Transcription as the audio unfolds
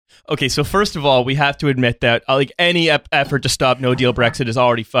Okay, so first of all, we have to admit that like any effort to stop no-deal Brexit is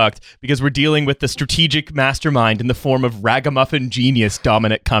already fucked because we're dealing with the strategic mastermind in the form of ragamuffin genius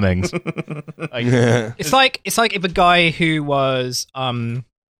Dominic Cummings. It's like if a guy who was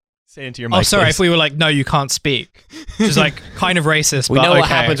say into your mic. Oh, sorry. Please. If we were like, no, you can't speak, which is like kind of racist. We but know what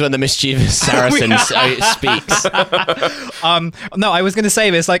okay. happens when the mischievous Saracen speaks. No, I was going to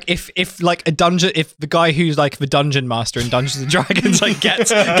say this. Like, if the guy who's like the dungeon master in Dungeons and Dragons like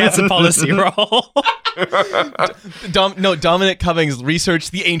gets a policy role. Dominic Cummings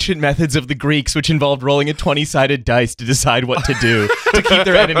researched the ancient methods of the Greeks, which involved rolling a 20-sided dice to decide what to do to keep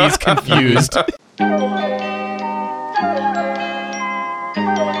their enemies confused.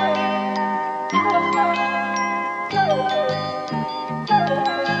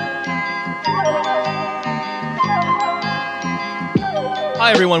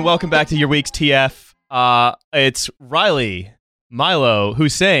 Hi, everyone. Welcome back to your week's TF. It's Riley, Milo,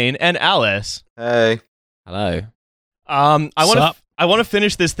 Hussein, and Alice. Hey. Hello. I want to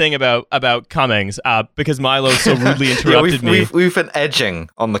finish this thing about Cummings because Milo so rudely interrupted me. We've been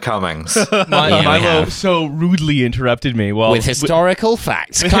edging on the Cummings. Milo so rudely interrupted me. Well, with historical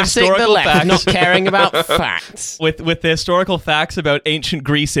facts. with Classic historical the left, facts. not caring about facts. with the historical facts about ancient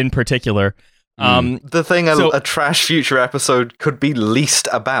Greece in particular. The thing a Trash Future episode could be least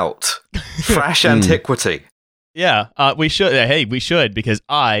about. Trash antiquity. Yeah, we should. Hey, we should, because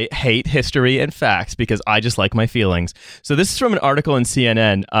I hate history and facts because I just like my feelings. So this is from an article in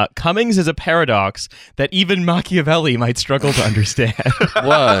CNN. Cummings is a paradox that even Machiavelli might struggle to understand.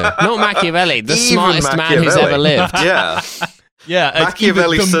 Whoa. Not Machiavelli, the Even smartest man who's ever lived. Yeah. Yeah,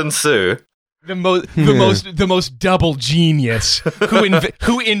 Machiavelli, Sun Tzu. the most double genius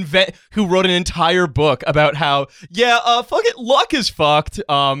who wrote an entire book about how fuck it, luck is fucked.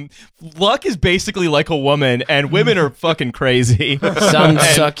 Luck is basically like a woman, and women are fucking crazy. Some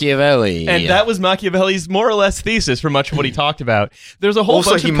Machiavelli. And that was Machiavelli's more or less thesis for much of what he talked about. There's a whole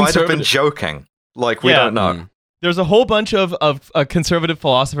Also, bunch he of might have been conservative- joking. Like, we don't know. There's a whole bunch of conservative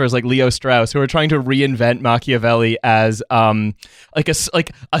philosophers like Leo Strauss who are trying to reinvent Machiavelli as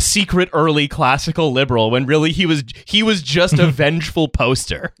like a secret early classical liberal when really he was just a vengeful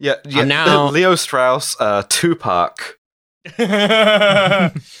poster. Yeah. now- Leo Strauss, Tupac.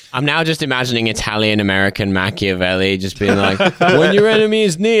 I'm now just imagining Italian-American Machiavelli just being like, when your enemy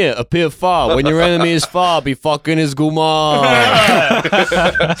is near, appear far. When your enemy is far, be fucking his gumar.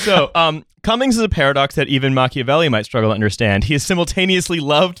 So, Cummings is a paradox that even Machiavelli might struggle to understand. He is simultaneously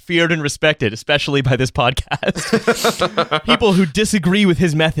loved, feared, and respected, especially by this podcast. People who disagree with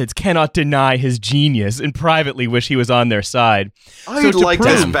his methods cannot deny his genius and privately wish he was on their side. I liked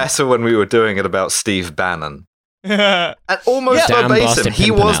this better when we were doing it about Steve Bannon. And almost Damn verbatim, Boston he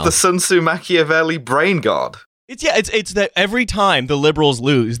was Pimpernel. the Sun Tzu Machiavelli brain god. It's that every time the liberals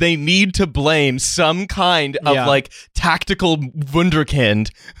lose, they need to blame some kind of like tactical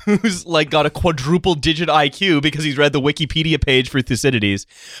wunderkind who's like got a quadruple digit IQ because he's read the Wikipedia page for Thucydides.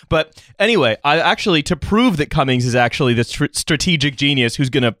 But anyway, I actually, to prove that Cummings is actually the strategic genius who's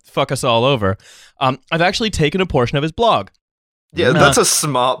gonna fuck us all over, I've actually taken a portion of his blog. Yeah, that's a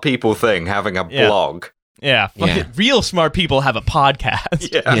smart people thing, having a blog. Yeah, real smart people have a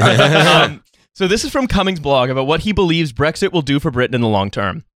podcast. Yeah. So this is from Cummings' blog about what he believes Brexit will do for Britain in the long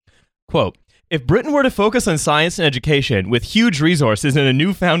term. Quote, if Britain were to focus on science and education with huge resources and a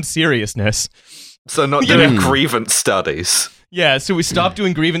newfound seriousness... So not doing grievance studies. Yeah, so we stop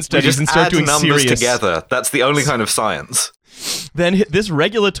doing grievance We studies just and start add doing numbers serious... together. That's the only kind of science. Then this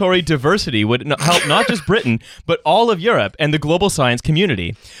regulatory diversity would help not just Britain, but all of Europe and the global science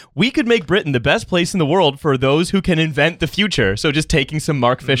community. We could make Britain the best place in the world for those who can invent the future. So just taking some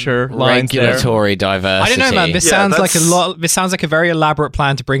Mark Fisher lines there. Regulatory diversity. I don't know, man. This sounds like This sounds like a very elaborate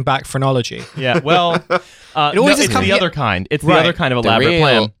plan to bring back phrenology. Yeah, well, it's the other kind. It's the other kind of elaborate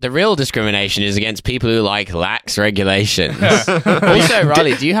plan. The real discrimination is against people who like lax regulations. Also,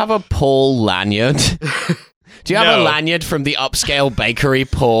 Riley, do you have a Paul lanyard? Do you have a lanyard from the upscale bakery,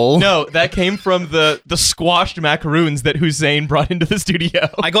 Paul? No, that came from the squashed macaroons that Hussein brought into the studio.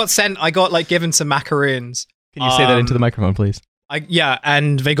 I got given some macaroons. Can you say that into the microphone, please?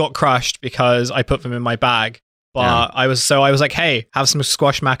 And they got crushed because I put them in my bag. But I was like, hey, have some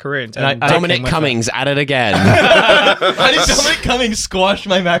squashed macaroons. And Dominic Cummings at it again. Why did Dominic Cummings squash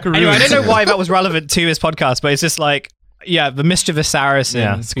my macaroons? Anyway, I don't know why that was relevant to this podcast, but it's just like, the mischievous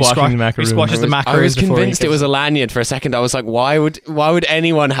Saracen who squashing the macaroons. Who squashes the macaroons. I was convinced it was a lanyard for a second. I was like, why would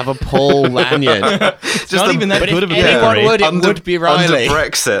anyone have a Paul lanyard? It's not even that good of a anyone bakery. would be Riley. Under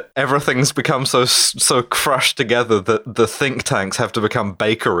Brexit, everything's become so crushed together that the think tanks have to become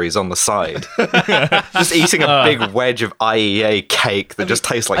bakeries on the side. Just eating a big wedge of IEA cake that just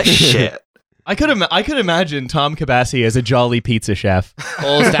tastes like shit. I could imagine Tom Cabassi as a jolly pizza chef.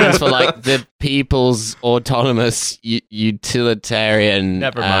 Paul stands for like the People's Autonomous Utilitarian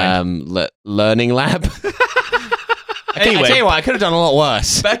Never mind. Learning Lab. Anyway, I tell you what, I could have done a lot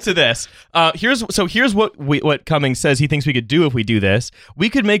worse. Back to this. Here's what Cummings says he thinks we could do if we do this. We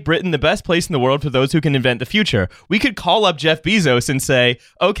could make Britain the best place in the world for those who can invent the future. We could call up Jeff Bezos and say,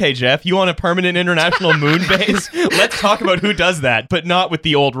 okay, Jeff, you want a permanent international moon base? Let's talk about who does that, but not with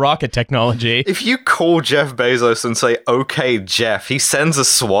the old rocket technology. If you call Jeff Bezos and say, okay, Jeff, he sends a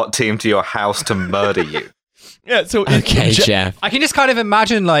SWAT team to your house to murder you. Yeah, so Okay, Jeff. I can just kind of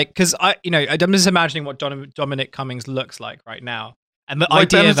imagine, like, because I'm just imagining what Dominic Cummings looks like right now, and the Like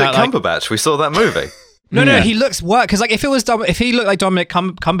idea Benedict that, like, Cumberbatch, we saw that movie. no, he looks work because, like, if he looked like Dominic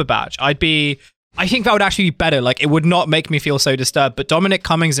Cumberbatch, I think that would actually be better. Like, it would not make me feel so disturbed. But Dominic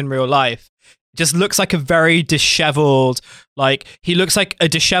Cummings in real life just looks like a very disheveled, like, he looks like a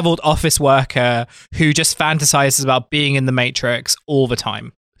disheveled office worker who just fantasizes about being in the Matrix all the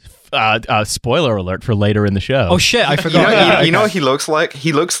time. Spoiler alert for later in the show. Oh shit, I forgot. You know what he looks like?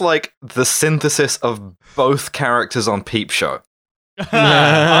 He looks like the synthesis of both characters on Peep Show.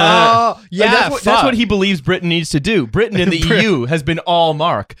 Oh, yeah, that's what he believes Britain needs to do. Britain in the EU has been all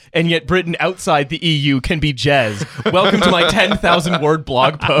Mark, and yet Britain outside the EU can be Jez. Welcome to my 10,000 word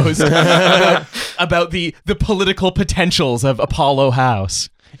blog post about the political potentials of Apollo House.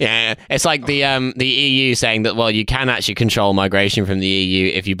 Yeah, it's like the EU saying that, well, you can actually control migration from the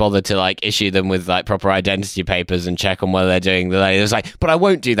EU if you bother to like issue them with like proper identity papers and check on whether they're doing the. It's like, but I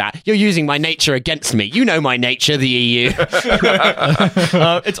won't do that. You're using my nature against me. You know my nature, the EU.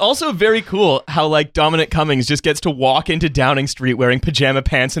 It's also very cool how like Dominic Cummings just gets to walk into Downing Street wearing pajama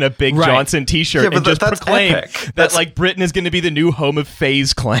pants and a Big Johnson t-shirt and just proclaim that like Britain is going to be the new home of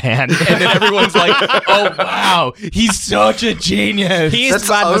FaZe Clan, and then everyone's like, oh wow, he's such a genius. That's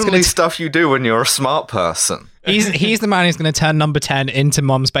the only stuff you do when you're a smart person. He's the man who's going to turn number 10 into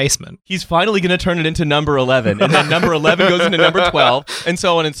Mom's basement. He's finally going to turn it into number 11, and then number 11 goes into number 12, and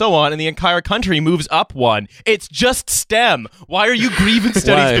so on and so on, and the entire country moves up one. It's just STEM. Why are you grievance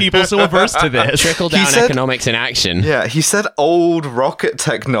studies people so averse to this? Trickle-down economics in action. Yeah, he said old rocket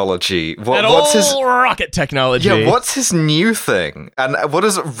technology. What's his rocket technology? Yeah, what's his new thing? And what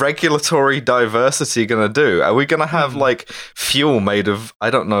is regulatory diversity going to do? Are we going to have, like, fuel made of, I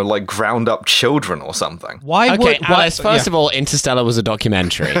don't know, like, ground-up children or something? Why? Okay, Alice, first of all, Interstellar was a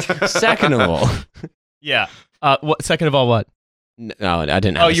documentary. Second of all... Yeah. Second of all, what? No, I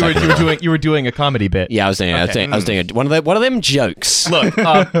didn't have you were doing a comedy bit. Yeah, I was doing one of them jokes. Look,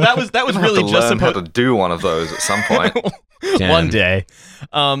 that was really just learn how to do one of those at some point. One day.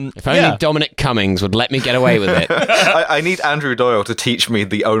 If only Dominic Cummings would let me get away with it. I need Andrew Doyle to teach me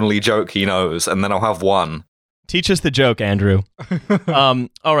the only joke he knows, and then I'll have one. Teach us the joke, Andrew.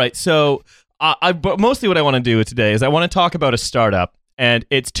 All right, so... but mostly what I want to do today is I want to talk about a startup, and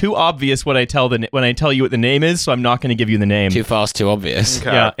it's too obvious when I tell you what the name is, so I'm not going to give you the name. Too fast, too obvious.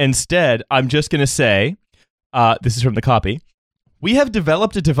 Okay. Yeah. Instead, I'm just going to say, this is from the copy. We have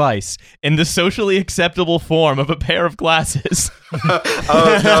developed a device in the socially acceptable form of a pair of glasses.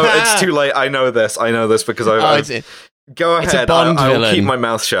 Oh no, it's too late. I know this because go ahead. I will keep my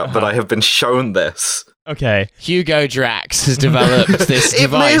mouth shut, but I have been shown this. Okay. Hugo Drax has developed this device. It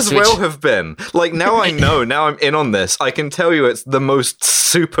may as well have been. Like, now I know. Now I'm in on this. I can tell you it's the most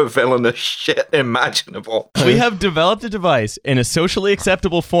super villainous shit imaginable. We have developed a device in a socially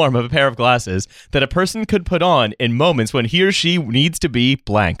acceptable form of a pair of glasses that a person could put on in moments when he or she needs to be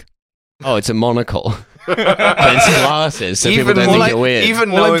blank. Oh, it's a monocle. But it's glasses, so people don't think you're weird. Even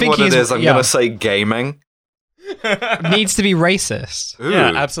knowing what it is, I'm going to say gaming. Needs to be racist. Ooh.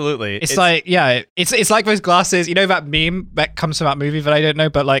 Yeah, absolutely. It's like like those glasses. You know that meme that comes from that movie that I don't know,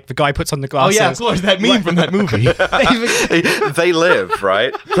 but like the guy puts on the glasses. Oh yeah, of course, that meme from that movie. They live,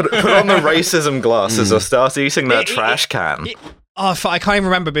 right? Put on the racism glasses or start eating that trash can. I can't even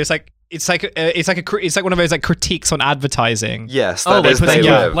remember, but it's like one of those like critiques on advertising. Yes, that is They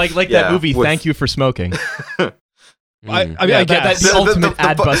Live. Like that movie. Thank You for Smoking. I mean, Yeah, I that's guess. the ultimate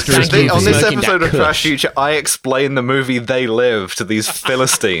ad buster. Thank you for On this smoking episode that of Trash kush. Future, I explain the movie They Live to these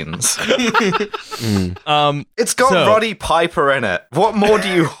Philistines. It's got So- Roddy Piper in it. What more do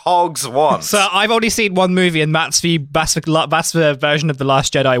you hogs want? So I've only seen one movie, and that's the version of The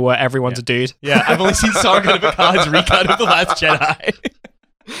Last Jedi where everyone's a dude. Yeah, I've only seen Sargon of Akkad's recut of The Last Jedi.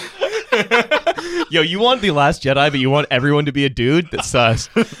 Yo, you want The Last Jedi, but you want everyone to be a dude? That's sus.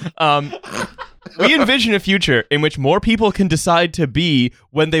 We envision a future in which more people can decide to be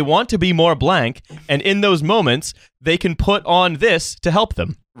when they want to be more blank, and in those moments, they can put on this to help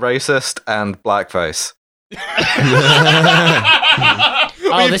them. Racist and blackface.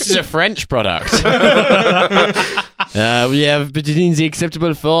 Oh, this is a French product. We have put it in the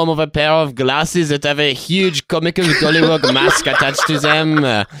acceptable form of a pair of glasses that have a huge comical gollywog mask attached to them.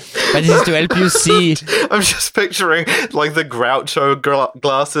 That is to help you see. I'm just picturing like the Groucho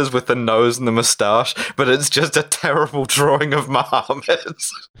glasses with the nose and the moustache, but it's just a terrible drawing of Muhammad.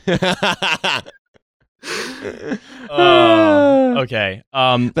 Okay.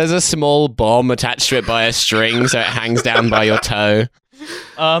 There's a small bomb attached to it by a string, so it hangs down by your toe.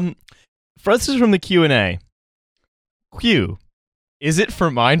 For us, this is from the Q&A. Q, is it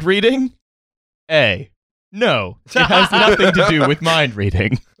for mind reading? A, no, it has nothing to do with mind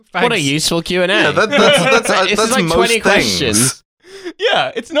reading. What a useful Q&A. Yeah, that's This is like most 20 things. questions.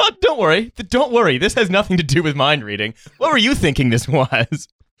 Yeah, it's not. Don't worry. Don't worry. This has nothing to do with mind reading. What were you thinking this was?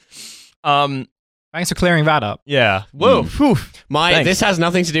 Thanks for clearing that up. Yeah. Whoa. Phew. My Thanks. This has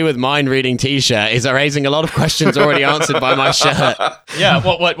nothing to do with mind reading t-shirt is raising a lot of questions already answered by my shirt. Yeah.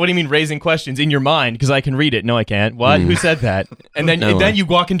 What do you mean raising questions in your mind? Because I can read it. No, I can't. What? Who said that? And then No and then one. you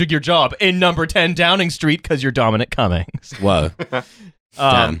walk into your job in number 10 Downing Street because you're Dominic Cummings. Whoa.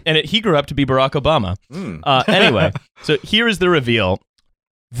 Damn. And he grew up to be Barack Obama. Anyway, so here is the reveal.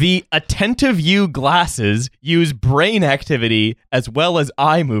 The Attentive You glasses use brain activity as well as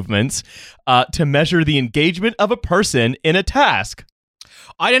eye movements to measure the engagement of a person in a task.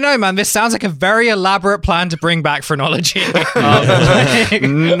 I don't know, man. This sounds like a very elaborate plan to bring back phrenology. Not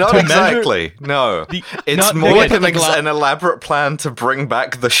To exactly. No. It's not- more Wait, like the an elaborate plan to bring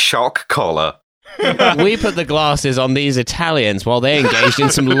back the shock collar. We put the glasses on these Italians while they engaged in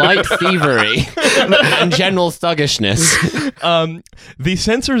some light thievery and general thuggishness. The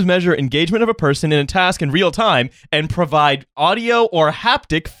sensors measure engagement of a person in a task in real time and provide audio or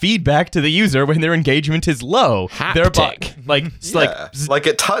haptic feedback to the user when their engagement is low. Thereby, Haptic? like Like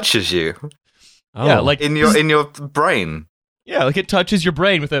it touches you yeah, like in your brain. yeah, like it touches your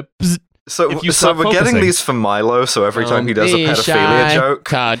brain with a. Bzz. So, If you so stop we're getting focusing. these for Milo, so every time he does a Be pedophilia shy, joke,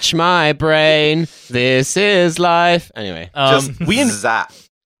 touch my brain. This is life. Anyway. just We zap.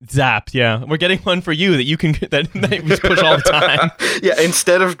 Zap, yeah, we're getting one for you that you can that we just push all the time. Yeah,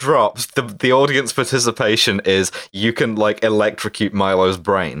 instead of drops, the audience participation is you can like electrocute Milo's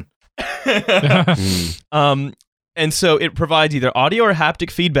brain. And so it provides either audio or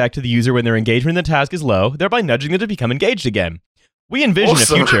haptic feedback to the user when their engagement in the task is low, thereby nudging them to become engaged again. We envision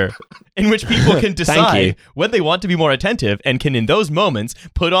Awesome. a future in which people can you. decide when they want to be more attentive and can, in those moments,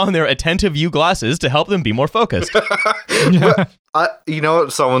 put on their Attentive You glasses to help them be more focused. You know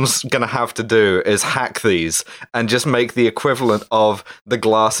what someone's going to have to do is hack these and just make the equivalent of the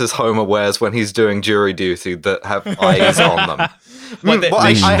glasses Homer wears when he's doing jury duty that have eyes on them.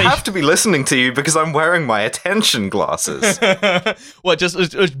 I have to be listening to you because I'm wearing my attention glasses. What, just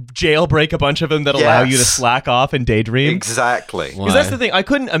jailbreak a bunch of them that allow you to Yes. slack off and daydream? Exactly. Because that's the thing. I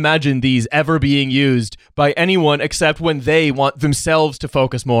couldn't imagine these ever being used by anyone except when they want themselves to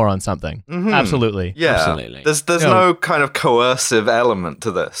focus more on something. Absolutely. Yeah. Absolutely. There's No. no kind of coercive element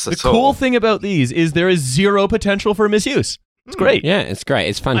to this The at all. cool thing about these is there is zero potential for misuse. It's great. Yeah, it's great.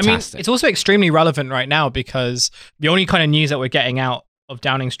 It's I mean, fantastic. it's also extremely relevant right now because the only kind of news that we're getting out of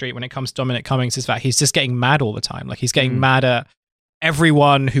Downing Street when it comes to Dominic Cummings is that he's just getting mad all the time. Like he's getting mad at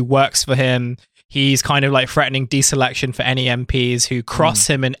everyone who works for him. He's kind of like threatening deselection for any MPs who cross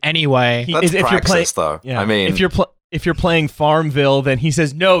him in any way. He- That's if you're praxis, play- though. Yeah. I mean, if you're playing Farmville, then he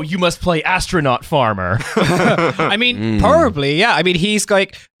says, "No, you must play Astronaut Farmer." I mean, probably, yeah. I mean, he's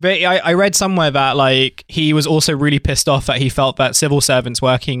like, I read somewhere that like he was also really pissed off that he felt that civil servants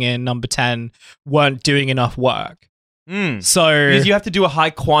working in Number 10 weren't doing enough work. So Because you have to do a high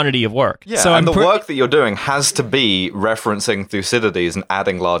quantity of work. yeah, so and I'm the work that you're doing has to be referencing Thucydides and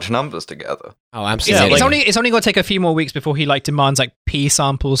adding large numbers together. oh, absolutely. it's only going to take a few more weeks before he like demands like pee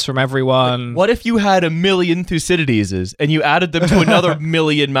samples from everyone. What if you had 1 million Thucydideses and you added them to another 1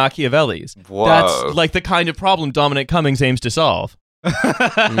 million Machiavellis? Whoa. That's like the kind of problem Dominic Cummings aims to solve.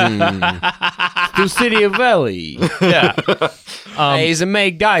 The city of Valley. Yeah. He's a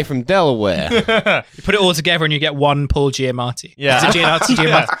Meg guy from Delaware. You put it all together and you get one Paul Giamatti. Yeah. Is it Giamatti?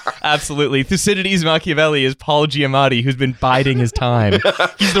 Yeah, absolutely. Thucydides Machiavelli is Paul Giamatti, who's been biding his time.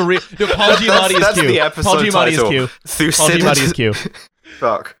 He's the real. No, Paul Giamatti That's is Q. the episode Paul Giamatti title. is Q. Paul Giamatti is Q.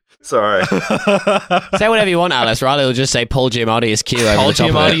 Fuck. Sorry. Say whatever you want, Alice. Riley will just say Paul Giamatti is Q over Paul the top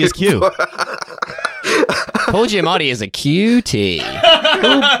of Giamatti it. is Q. Paul Giamatti is a cutie.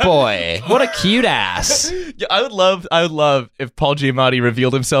 Oh boy, what a cute ass. Yeah, I would love if Paul Giamatti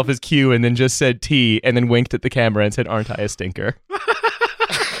revealed himself as Q and then just said T and then winked at the camera and said, "Aren't I a stinker?"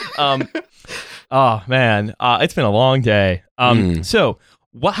 Oh man, it's been a long day. So,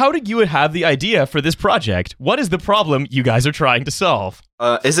 how did you have the idea for this project? What is the problem you guys are trying to solve?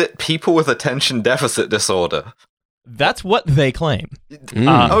 Is it people with attention deficit disorder? That's what they claim.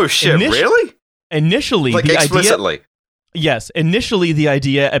 Oh shit! Really? Initially, Like the explicitly? idea. Yes, initially the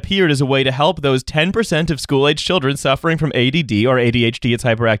idea appeared as a way to help those 10% of school-age children suffering from ADD or ADHD, its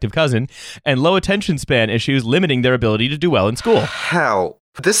hyperactive cousin, and low attention span issues limiting their ability to do well in school. How?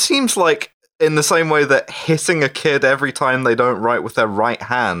 This seems like in the same way that hitting a kid every time they don't write with their right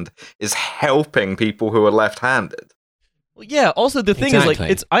hand is helping people who are left-handed. Well, yeah, also the thing is, like,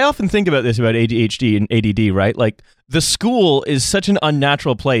 I often think about this about ADHD and ADD, right? Like, the school is such an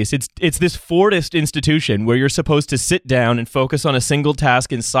unnatural place. It's this Fordist institution where you're supposed to sit down and focus on a single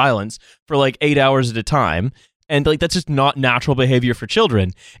task in silence for like 8 hours at a time. And like that's just not natural behavior for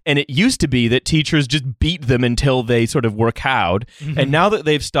children. And it used to be that teachers just beat them until they sort of were cowed. And now that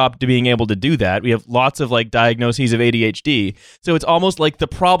they've stopped being able to do that, we have lots of like diagnoses of ADHD. So it's almost like the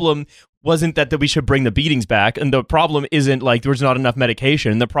problem wasn't that we should bring the beatings back, and the problem isn't like there's not enough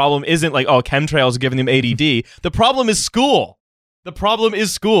medication. The problem isn't like, oh, chemtrails are giving them ADD. The problem is school. The problem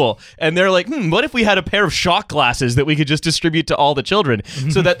is school. And they're like, what if we had a pair of shock glasses that we could just distribute to all the children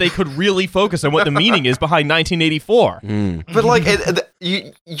so that they could really focus on what the meaning is behind 1984? But like,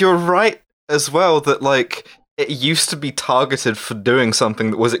 you're right as well that like it used to be targeted for doing something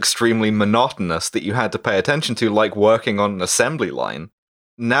that was extremely monotonous that you had to pay attention to, like working on an assembly line.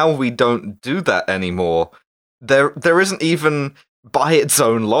 Now we don't do that anymore. There isn't even, by its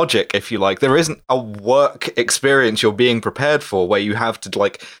own logic, if you like, there isn't a work experience you're being prepared for where you have to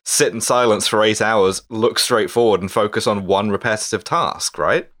like sit in silence for 8 hours, look straight forward and focus on one repetitive task,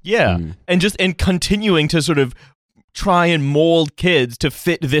 right? Yeah. And continuing to sort of try and mold kids to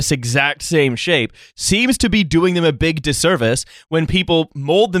fit this exact same shape seems to be doing them a big disservice when people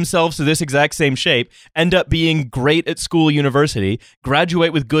mold themselves to this exact same shape, end up being great at school, university,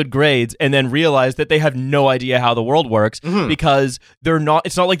 graduate with good grades, and then realize that they have no idea how the world works because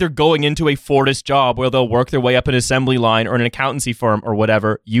it's not like they're going into a Fordist job where they'll work their way up an assembly line or an accountancy firm or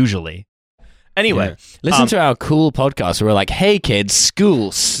whatever, usually. Anyway, listen to our cool podcast where we're like, hey kids,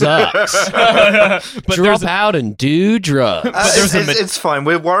 school sucks. but Drop out and do drugs. It's fine.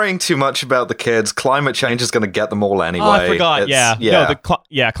 We're worrying too much about the kids. Climate change is going to get them all anyway. Oh, I forgot.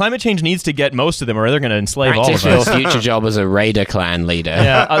 No, climate change needs to get most of them, or they're going to enslave all of us. Practice your future job as a Raider clan leader.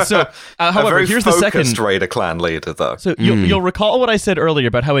 Yeah. However, here's the second Raider clan leader, though. So you'll recall what I said earlier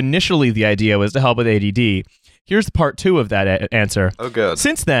about how initially the idea was to help with ADD. Here's part 2 of that answer. Oh, good.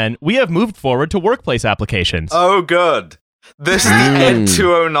 Since then, we have moved forward to workplace applications. Oh, good. This is the Ed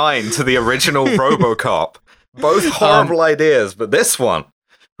 209 to the original RoboCop. Both horrible ideas, but this one.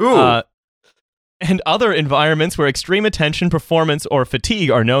 Ooh. And other environments where extreme attention, performance, or fatigue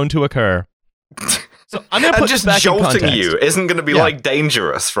are known to occur. So I'm going to put just this back in jolting context. you isn't going to be like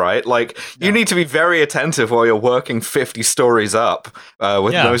dangerous, right? Like you need to be very attentive while you're working 50 stories up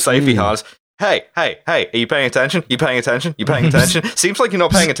with no safety harness. Hey, are you paying attention? You paying attention? You paying attention? Seems like you're not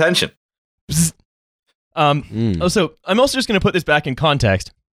paying attention. So I'm also just going to put this back in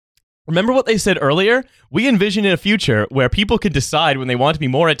context. Remember what they said earlier? We envision a future where people can decide when they want to be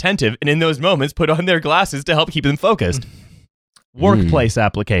more attentive and in those moments put on their glasses to help keep them focused. Workplace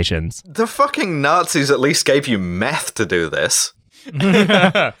applications. The fucking Nazis at least gave you meth to do this.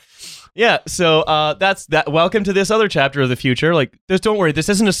 Yeah, so that's that. Welcome to this other chapter of the future. Like, don't worry, this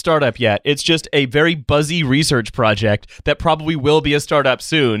isn't a startup yet. It's just a very buzzy research project that probably will be a startup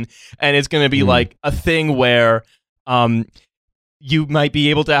soon, and it's going to be like a thing where you might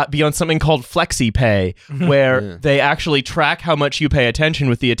be able to be on something called FlexiPay, where they actually track how much you pay attention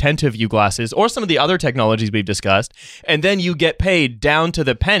with the Attentive U glasses or some of the other technologies we've discussed, and then you get paid down to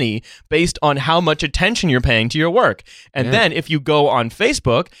the penny based on how much attention you're paying to your work. And then if you go on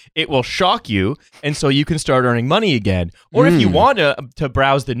Facebook, it will shock you, and so you can start earning money again. Or if you want to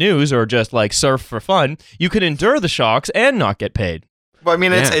browse the news or just like surf for fun, you can endure the shocks and not get paid. Well, I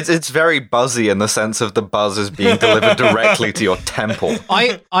mean, it's very buzzy in the sense of the buzz is being delivered directly to your temple.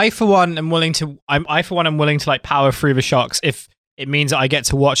 I for one am willing to like power through the shocks if it means that I get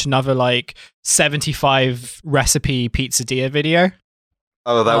to watch another like 75 recipe pizzeria video.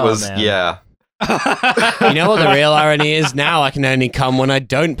 Oh, that was man. yeah. You know what the real irony is? Now I can only come when I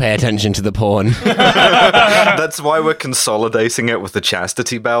don't pay attention to the porn. That's why we're consolidating it with the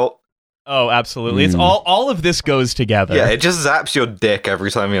chastity belt. Oh, absolutely. It's all of this goes together. Yeah, it just zaps your dick every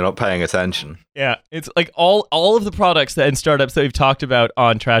time you're not paying attention. Yeah, it's like all of the products and startups that we've talked about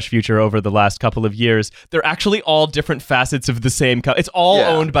on Trash Future over the last couple of years, they're actually all different facets of the same It's all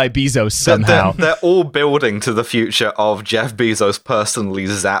owned by Bezos somehow. They're all building to the future of Jeff Bezos personally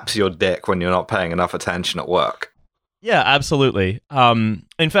zaps your dick when you're not paying enough attention at work. Yeah, absolutely.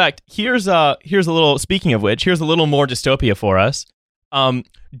 In fact, here's a little, speaking of which, here's a little more dystopia for us.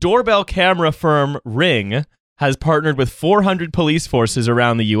 Doorbell camera firm Ring has partnered with 400 police forces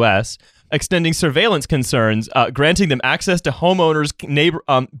around the U.S., extending surveillance concerns, granting them access to homeowners'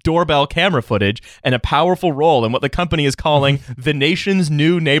 doorbell camera footage and a powerful role in what the company is calling the nation's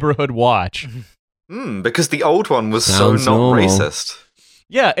new neighborhood watch. Because the old one was Sounds so not normal. racist.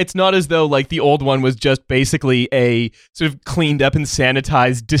 Yeah, it's not as though like the old one was just basically a sort of cleaned up and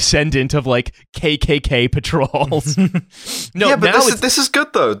sanitized descendant of like KKK patrols. No, Yeah, but now this is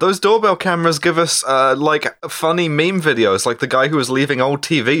good though. Those doorbell cameras give us like funny meme videos, like the guy who was leaving old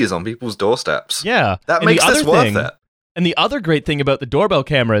TVs on people's doorsteps. yeah, That And makes the this other worth thing- it. And the other great thing about the doorbell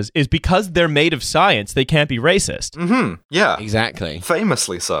cameras is because they're made of science, they can't be racist. Yeah, Exactly.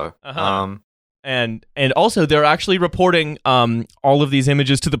 famously so. Uh-huh. And also they're actually reporting all of these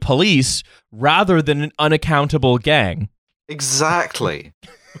images to the police rather than an unaccountable gang. Exactly.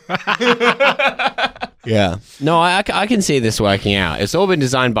 Yeah. No, I can see this working out. It's all been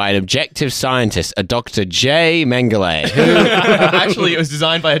designed by an objective scientist, a Dr. J. Mengele, who Actually, it was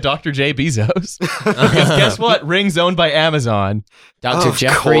designed by a Dr. J. Bezos. Because guess what? Ring's owned by Amazon. Dr. Of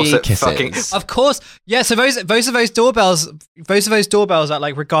Jeffrey course it Kisses. fucking- Of course, yeah. So those doorbells are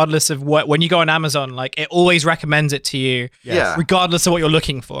like regardless of what when you go on Amazon, like it always recommends it to you, Yeah. regardless of what you're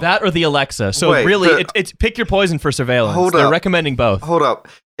looking for. That or the Alexa. So Wait, really, the- it's pick your poison for surveillance. Hold They're up. recommending both. Hold up.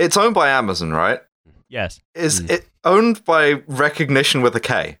 It's owned by Amazon, right? Yes. Is it owned by Recognition with a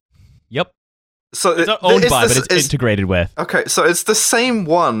K? Yep. So It's not owned by, this- but it's integrated with. Okay, so it's the same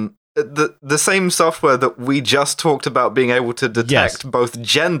one, the same software that we just talked about being able to detect Yes. both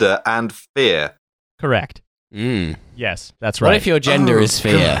gender and fear. Correct. Mm. Yes, that's right. What if your gender Oh, is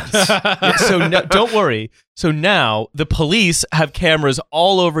fear? Yeah, so don't worry. So now the police have cameras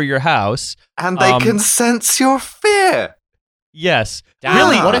all over your house. And they can sense your fear. Yes. Damn,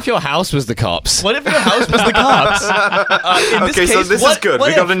 Really? what if your house was the cops? What if your house was the cops? In this Okay, so case, this what- is good. what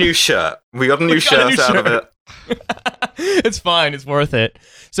We got if- a new shirt. We got a new We got a shirt new out of shirt. it. It's fine. It's worth it.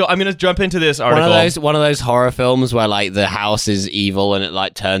 So I'm going to jump into this One article. of those horror films where like the house is evil and it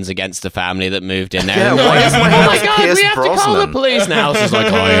like turns against the family that moved in there. Yeah, And why like, is my oh my house god, Pierce we have to call the Brosnan? police. And the house is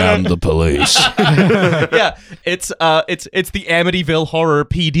like, I am the police. Yeah, it's the Amityville Horror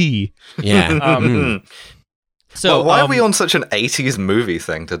PD. Yeah. So Well, why are we on such an 80s movie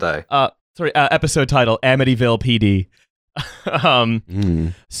thing today? episode title Amityville PD.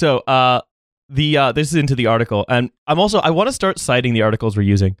 So this is into the article, and I want to start citing the articles we're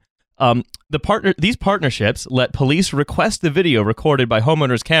using. These partnerships let police request the video recorded by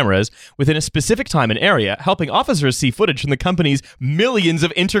homeowners' cameras within a specific time and area, helping officers see footage from the company's millions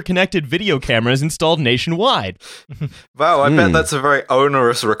of interconnected video cameras installed nationwide. Wow, I bet that's a very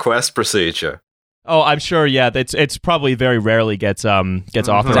onerous request procedure. Oh, I'm sure. Yeah, it's probably very rarely gets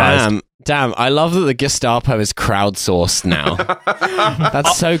authorized. Damn, I love that the Gestapo is crowdsourced now.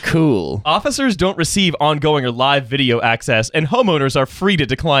 That's so cool. Officers don't receive ongoing or live video access, and homeowners are free to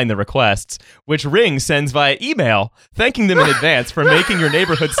decline the requests, which Ring sends via email, thanking them in advance for making your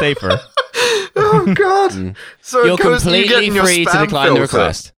neighborhood safer. Oh, God. So You're it goes, you get completely in your free to spam decline the filter.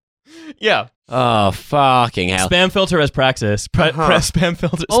 request. Yeah. Oh, fucking hell. Spam filter as praxis. Spam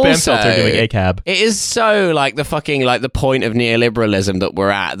filter Also, doing ACAB. It is so like the fucking like the point of neoliberalism that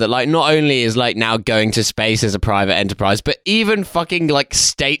we're at, that like not only is like now going to space as a private enterprise, but even fucking like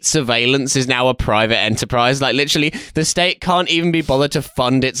state surveillance is now a private enterprise. Like literally the state can't even be bothered to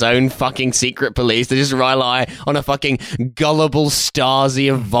fund its own fucking secret police. They just rely on a fucking gullible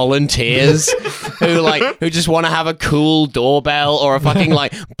Stasi of volunteers who just want to have a cool doorbell or a fucking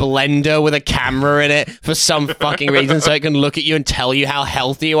like blender with a camera in it for some fucking reason, so it can look at you and tell you how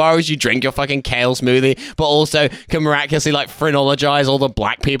healthy you are as you drink your fucking kale smoothie, but also can miraculously like phrenologize all the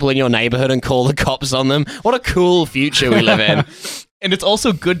black people in your neighborhood and call the cops on them. What a cool future we live in. And it's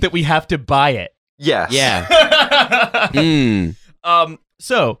also good that we have to buy it. Yes. Yeah.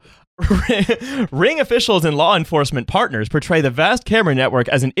 So, Ring officials and law enforcement partners portray the vast camera network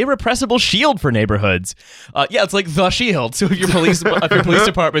as an irrepressible shield for neighborhoods. It's like the shield. So if your police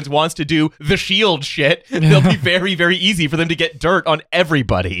department wants to do the shield shit, it'll be very, very easy for them to get dirt on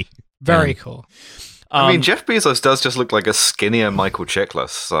everybody. Very cool. I mean, Jeff Bezos does just look like a skinnier Michael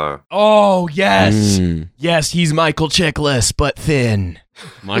Chiklis, so... Oh, yes. Yes, he's Michael Chiklis, but thin.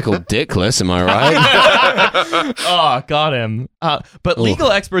 Michael Dickless, am I right? Oh, got him. But legal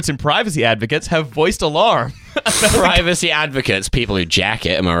experts and privacy advocates have voiced alarm. Privacy advocates, people who jack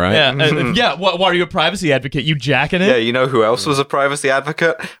it, am I right? Yeah. Why are you a privacy advocate? You jacking it? Yeah, you know who else was a privacy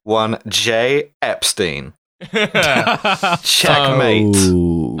advocate? One J. Epstein. Checkmate.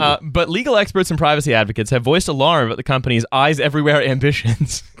 But legal experts and privacy advocates have voiced alarm about the company's eyes everywhere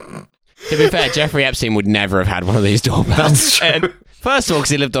ambitions. To be fair, Jeffrey Epstein would never have had one of these doorbells. That's true. And, first of all, because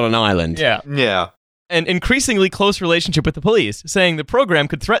he lived on an island. Yeah. An increasingly close relationship with the police, saying the program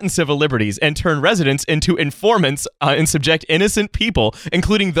could threaten civil liberties and turn residents into informants and subject innocent people,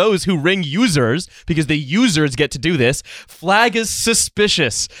 including those who Ring users, because the users get to do this, flag as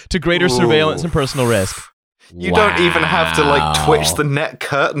suspicious to greater surveillance and personal risk. You don't even have to like twitch the net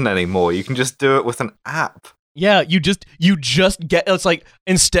curtain anymore. You can just do it with an app. Yeah, you just get. It's like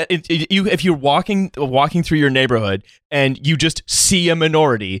instead, if you're walking through your neighborhood and you just see a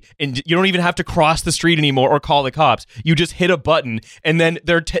minority, and you don't even have to cross the street anymore or call the cops. You just hit a button, and then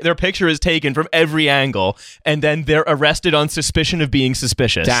their picture is taken from every angle, and then they're arrested on suspicion of being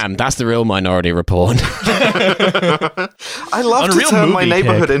suspicious. Damn, that's the real Minority Report. I love to turn my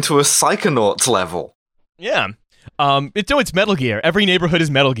neighborhood into a Psychonauts level. Yeah, it's Metal Gear. Every neighborhood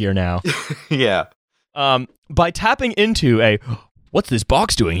is Metal Gear now. Yeah. By tapping into what's this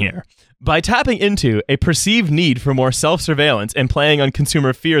box doing here? By tapping into a perceived need for more self-surveillance and playing on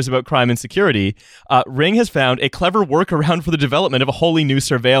consumer fears about crime and security, Ring has found a clever workaround for the development of a wholly new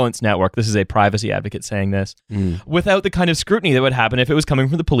surveillance network. This is a privacy advocate saying this. Without the kind of scrutiny that would happen if it was coming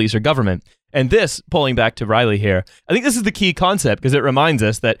from the police or government. And this, pulling back to Riley here, I think this is the key concept because it reminds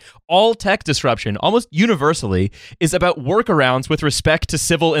us that all tech disruption, almost universally, is about workarounds with respect to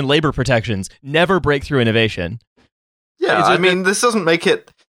civil and labor protections, never breakthrough innovation. Yeah, I mean, this doesn't make it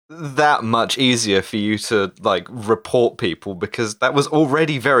that much easier for you to like report people because that was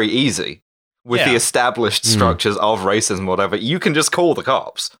already very easy with the established structures of racism, whatever. You can just call the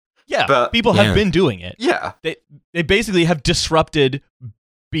cops. Yeah, but people have been doing it. Yeah, they basically have disrupted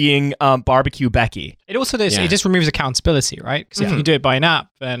being barbecue Becky. It also does. It just removes accountability, right? Because if you do it by an app,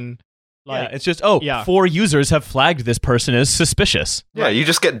 then it's just 4 users have flagged this person as suspicious. Yeah, you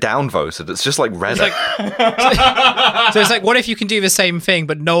just get downvoted. It's just like Reddit. So it's like, what if you can do the same thing,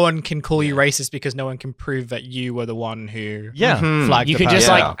 but no one can call you racist because no one can prove that you were the one who flagged you the can just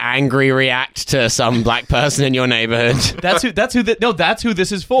person. like angry react to some black person in your neighborhood. That's who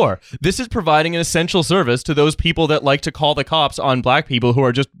this is for. This is providing an essential service to those people that like to call the cops on black people who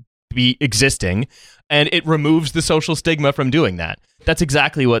are just existing, and it removes the social stigma from doing that. That's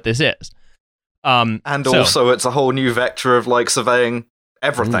exactly what this is. Also, it's a whole new vector of like surveying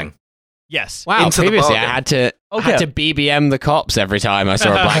everything. Yes. Wow. Into previously, I had to BBM the cops every time I saw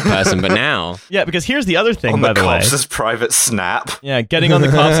a black person, but now, because here's the other thing. On by the the way, cops' private snap. Yeah, getting on the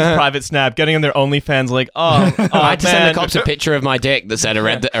cops' private snap, getting on their OnlyFans, like, I had to send the cops a picture of my dick that said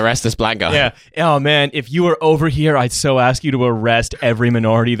arrest this black guy. Yeah. Oh man, if you were over here, I'd so ask you to arrest every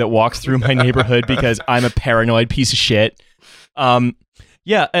minority that walks through my neighborhood because I'm a paranoid piece of shit. God,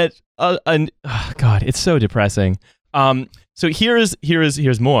 it's so depressing. So here's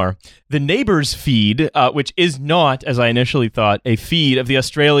more. The Neighbours feed, which is not, as I initially thought, a feed of the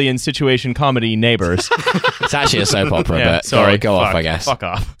Australian situation comedy Neighbours. It's actually a soap opera, but sorry, go off, I guess. Fuck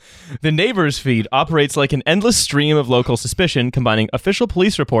off. The Neighbours feed operates like an endless stream of local suspicion, combining official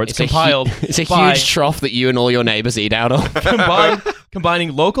police reports compiled. It's a huge trough that you and all your neighbours eat out of.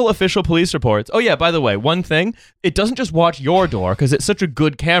 Combining local official police reports. Oh yeah, by the way, one thing, it doesn't just watch your door because it's such a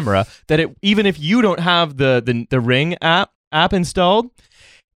good camera that even if you don't have the Ring app installed,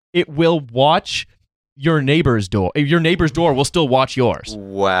 it will watch your neighbor's door. Your neighbor's door will still watch yours.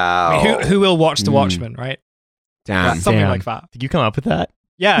 Wow. I mean, who will watch The Watchmen, right? Damn. Something like that. Did you come up with that?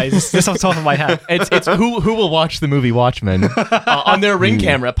 Yeah, it's just off the top of my head. It's who will watch the movie Watchmen on their Ring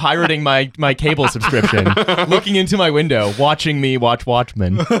camera, pirating my cable subscription, looking into my window, watching me watch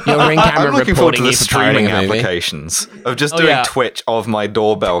Watchmen. Your Ring camera I'm looking forward to the you for pirating streaming a movie. applications of just doing Twitch of my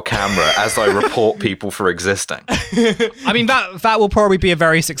doorbell camera as I report people for existing. I mean, that will probably be a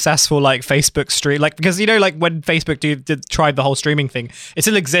very successful like Facebook stream, like because like when Facebook tried the whole streaming thing, it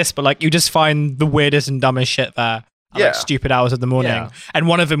still exists, but like you just find the weirdest and dumbest shit there. at like stupid hours of the morning, and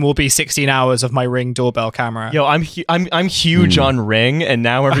one of them will be 16 hours of my Ring doorbell camera. Yo, I'm huge on Ring, and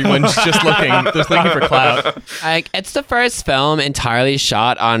now everyone's just looking for clout. Like, it's the first film entirely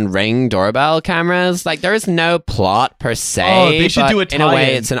shot on Ring doorbell cameras. Like, there is no plot per se. Oh, they should do a in a way,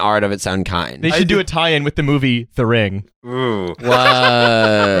 tie-in. it's an art of its own kind. They should do a tie-in with the movie The Ring. Ooh.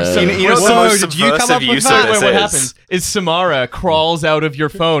 Whoa. You know what the most did you come subversive up with use that? of this What is? happens is Samara crawls out of your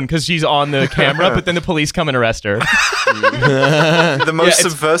phone because she's on the camera, but then the police come and arrest her. The most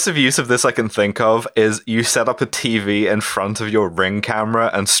subversive use of this I can think of is you set up a TV in front of your Ring camera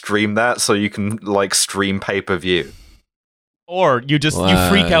and stream that so you can like stream pay-per-view. Or you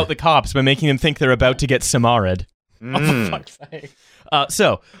freak out the cops by making them think they're about to get Samara'd. Oh, for fuck's sake.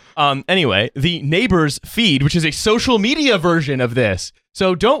 Anyway, the Neighbors feed, which is a social media version of this.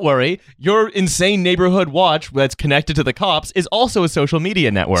 So don't worry, your insane neighborhood watch that's connected to the cops is also a social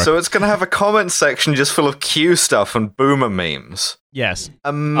media network. So it's going to have a comment section just full of Q stuff and boomer memes. Yes.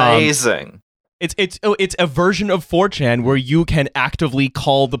 Amazing. It's a version of 4chan where you can actively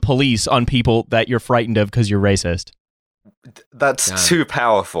call the police on people that you're frightened of because you're racist. That's too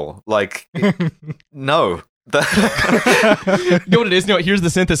powerful. Like, no. You know what it is? No, here's the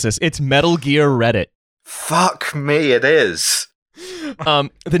synthesis. It's Metal Gear Reddit. Fuck me, it is.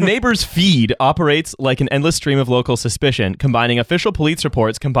 The Neighbors feed operates like an endless stream of local suspicion, combining official police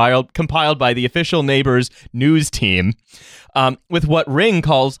reports compiled by the official Neighbors news team with what Ring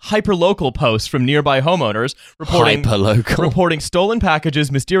calls hyperlocal posts from nearby homeowners reporting stolen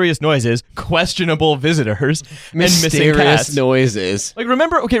packages, mysterious noises, questionable visitors, and missing cats. noises. Like,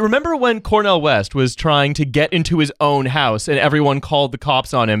 remember when Cornel West was trying to get into his own house and everyone called the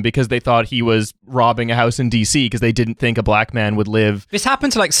cops on him because they thought he was robbing a house in DC because they didn't think a black man would live. This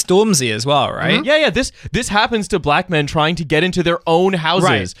happened to like Stormzy as well, right? Yeah. This happens to black men trying to get into their own houses.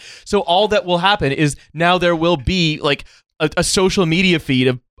 Right. So all that will happen is now there will be like a social media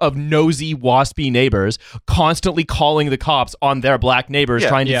feed of nosy, waspy neighbors constantly calling the cops on their black neighbors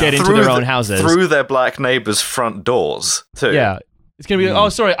trying to get into their own houses. Through their black neighbors' front doors, too. Yeah. It's going to be like, oh,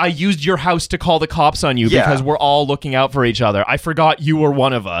 sorry, I used your house to call the cops on you because we're all looking out for each other. I forgot you were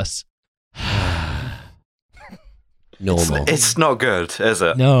one of us. Normal. It's not good, is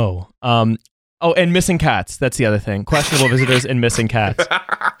it? No. And missing cats. That's the other thing. Questionable visitors and missing cats.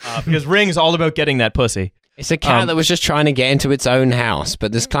 Because Ring's all about getting that pussy. It's a cat that was just trying to get into its own house,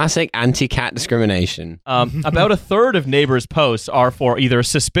 but this classic anti-cat discrimination. About a third of Neighbors' posts are for either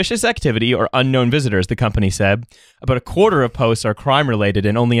suspicious activity or unknown visitors, the company said. About a quarter of posts are crime-related,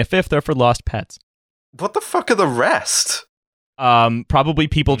 and only a fifth are for lost pets. What the fuck are the rest? Probably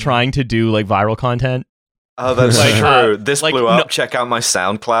people trying to do like viral content. Oh, that's true. This blew up. Check out my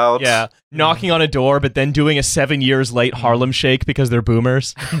SoundCloud. Yeah. Knocking on a door, but then doing a 7 years late Harlem Shake because they're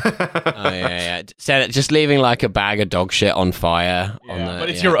boomers. Just leaving like a bag of dog shit on fire. But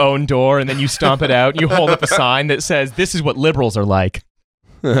it's your own door, and then you stomp it out, and you hold up a sign that says, "This is what liberals are like."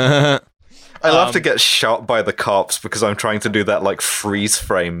 I love to get shot by the cops because I'm trying to do that like freeze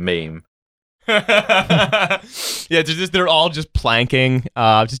frame meme. They're all just planking,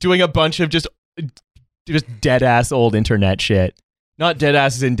 just doing a bunch of just dead ass old internet shit. Not dead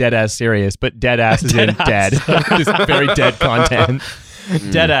ass as in dead ass serious, but dead ass as in dead. Just very dead content.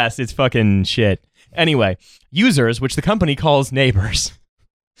 Dead ass, it's fucking shit. Anyway, users, which the company calls Neighbors,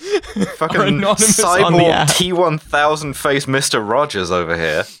 fucking anonymous on the cyborg app. T1000 face Mr. Rogers over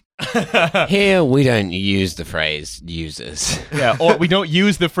here. Here we don't use the phrase users. Yeah, or we don't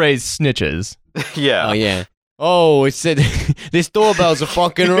use the phrase snitches. Yeah. Oh yeah. Oh, it said this doorbell's a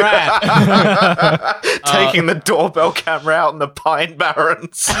fucking rat. Taking the doorbell camera out in the Pine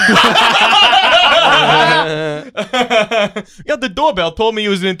Barrens. Yeah, the doorbell told me he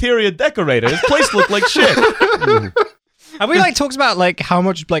was an interior decorator. His place looked like shit. Have we like talked about like how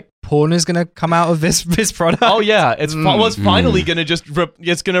much like porn is gonna come out of this product? Oh yeah, it's finally gonna just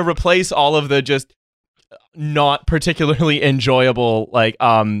it's gonna replace all of the just not particularly enjoyable like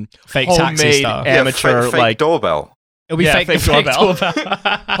fake taxi homemade stuff. amateur fake like doorbell. It'll be fake doorbell.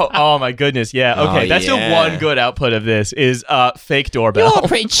 Oh my goodness, yeah. Okay, that's the one good output of this is fake doorbell. You're a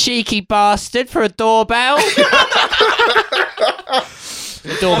pretty cheeky bastard for a doorbell.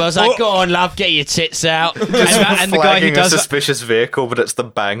 The doorbell's like, go on, love, get your tits out. And the guy who does a suspicious vehicle, but it's the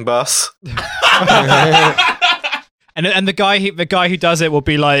bang bus. and the guy who does it will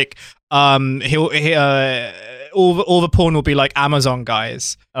be like, all the porn will be like Amazon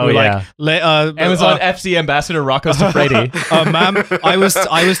guys. Oh yeah, Amazon FC ambassador Rocco Siffredi. Ma'am, I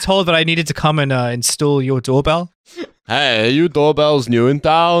was told that I needed to come and install your doorbell. Hey, your doorbell's new in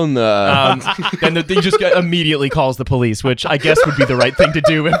town. Then he just immediately calls the police, which I guess would be the right thing to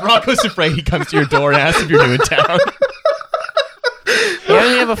do if Rocco Siffredi comes to your door and asks if you're new in town. He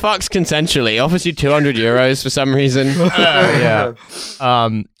only ever fucks consensually. He offers you 200 euros for some reason. Yeah.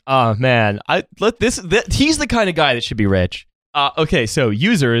 Oh man, he's the kind of guy that should be rich. Okay, so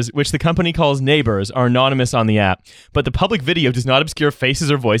users, which the company calls neighbors, are anonymous on the app, but the public video does not obscure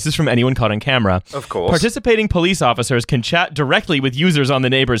faces or voices from anyone caught on camera. Of course. Participating police officers can chat directly with users on the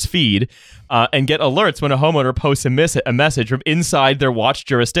neighbor's feed and get alerts when a homeowner posts a message from inside their watch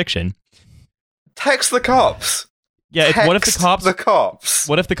jurisdiction. Text the cops. Yeah, what if the cops?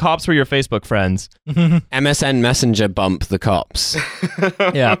 What if the cops were your Facebook friends? MSN Messenger bump the cops.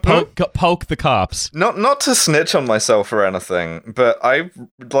 Yeah, poke the cops. Not to snitch on myself or anything, but I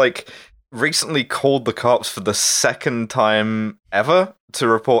recently called the cops for the second time ever to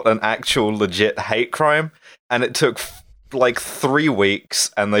report an actual legit hate crime, and it took 3 weeks,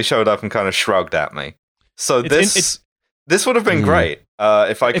 and they showed up and kind of shrugged at me. So this would have been great.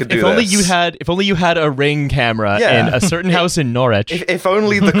 If I could do this. If only you had a Ring camera in a certain house in Norwich. If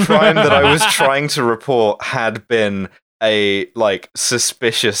only the crime that I was trying to report had been a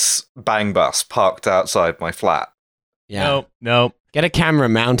suspicious bang bus parked outside my flat. Yeah. No. Get a camera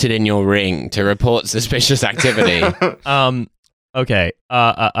mounted in your Ring to report suspicious activity. Okay.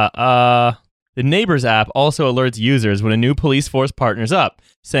 The Neighbors app also alerts users when a new police force partners up,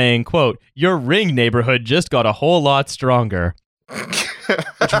 saying, quote, "Your Ring neighborhood just got a whole lot stronger."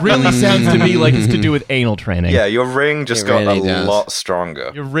 Which really sounds to me like it's to do with anal training. Yeah, your Ring just got a lot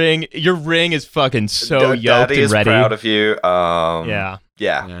stronger. Your ring is fucking so yoked Daddy and ready. is proud of you. Yeah.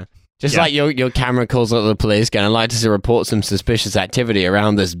 Just like your camera calls up the police going, "I'd like to report some suspicious activity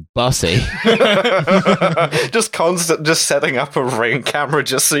around this bussy." just setting up a Ring camera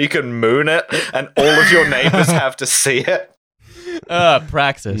just so you can moon it and all of your neighbors have to see it.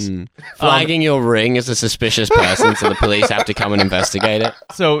 Praxis. Flagging your Ring as a suspicious person so the police have to come and investigate it.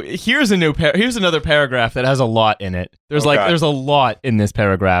 So here's another paragraph that has a lot in it. There's a lot in this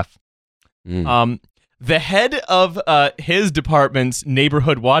paragraph. The head of his department's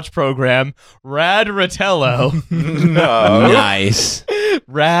neighborhood watch program, Rad Ratello. No. Nice.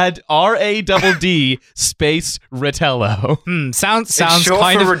 Rad R-A-D-D space Ratello. Sounds short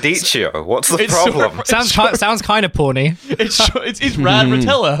kind for of Radicchio. What's the problem? sounds kind of porny. It's Rad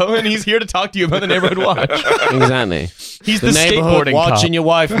Ratello, and he's here to talk to you about the neighborhood watch. Exactly. He's the neighborhood skateboarding watching cop. your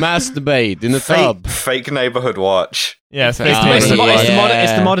wife masturbate in the tub. Fake neighborhood watch. Yeah, It's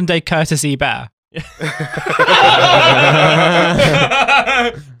the modern day Curtis E. Bear.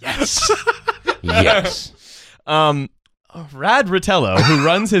 Yes. Rad Ratello, who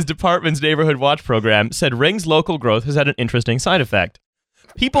runs his department's neighborhood watch program, said Ring's local growth has had an interesting side effect.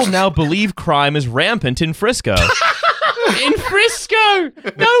 People now believe crime is rampant in Frisco. In Frisco!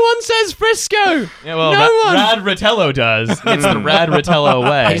 No one says Frisco! Yeah, well, No one! Rad Ratello does. It's the Rad Ratello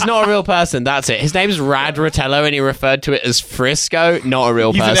way. He's not a real person, that's it. His name's Rad Ratello and he referred to it as Frisco, not a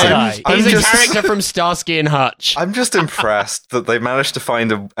real He's an person. AI. He's I'm a just- character from Starsky and Hutch. I'm just impressed that they managed to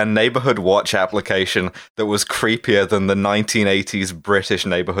find a neighborhood watch application that was creepier than the 1980s British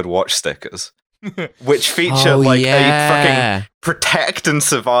neighborhood watch stickers. Which feature Oh, a yeah. fucking protect and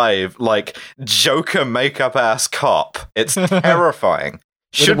survive, Joker makeup ass cop. It's terrifying.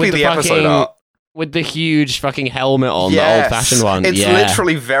 Should With be the episode art. With the huge fucking helmet on, Yes. the old-fashioned one. It's yeah.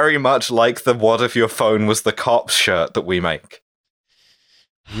 literally very much like the "What if your phone was the cop's" shirt that we make.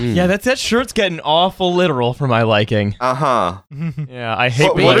 Yeah, that shirt's getting awful literal for my liking. Uh-huh. Yeah, I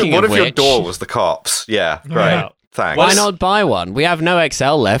hate What Speaking if of your which- door was the cops? Yeah, great. Yeah. Thanks. Why not buy one? We have no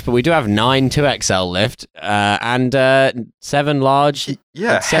XL left, but we do have 9 2XL left, and 7 large,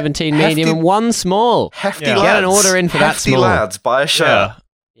 Yeah, 17 hefty- medium, and 1 small. Hefty Yeah. lads. Get an order in for that Hefty small. lads, buy a shirt.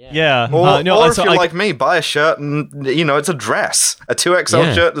 Yeah. Or, No, or if so you're I- like me, buy a shirt and, it's a dress. A 2XL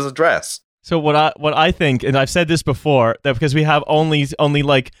Yeah. shirt is a dress. So what I think, and I've said this before, that because we have only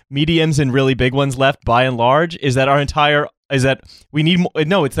like mediums and really big ones left by and large, is that we need more,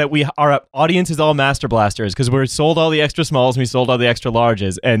 no, it's that our audience is all Master Blasters because we sold all the extra smalls and we sold all the extra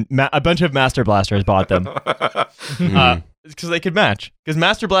larges, and a bunch of Master Blasters bought them because they could match, because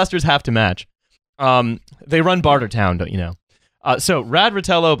Master Blasters have to match. They run Bartertown, don't you know? So Rad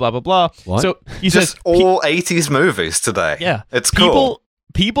Ratello, blah blah blah. What? So he Just says all 80s movies today. yeah, It's cool.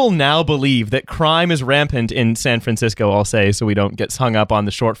 People now believe that crime is rampant in San Francisco, I'll say, so we don't get hung up on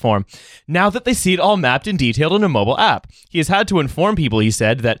the short form, now that they see it all mapped and detailed in a mobile app. He has had to inform people, he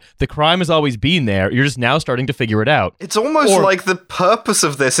said, that the crime has always been there. You're just now starting to figure it out. It's almost like the purpose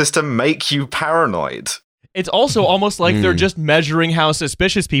of this is to make you paranoid. It's also almost like they're just measuring how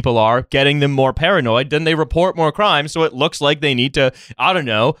suspicious people are, getting them more paranoid, then they report more crime, so it looks like they need to, I don't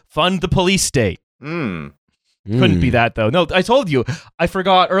know, fund the police state. Couldn't be that, though. No, I told you. I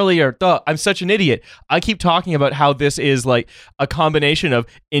forgot earlier. I'm such an idiot. I keep talking about how this is like a combination of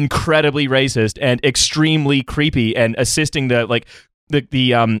incredibly racist and extremely creepy and assisting the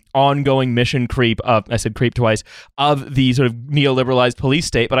ongoing mission creep of, I said creep twice, of the sort of neoliberalized police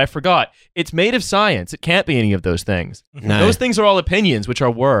state, but I forgot. It's made of science. It can't be any of those things. No. Those things are all opinions, which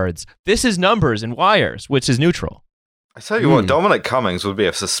are words. This is numbers and wires, which is neutral. I tell you what, Dominic Cummings would be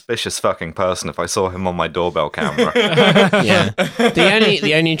a suspicious fucking person if I saw him on my doorbell camera. Yeah.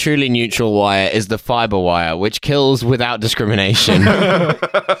 The only truly neutral wire is the fiber wire, which kills without discrimination. No,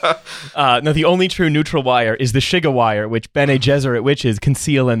 the only true neutral wire is the Shiga wire, which Bene Gesserit witches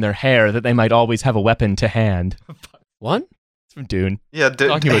conceal in their hair that they might always have a weapon to hand. What? It's from Dune. Yeah,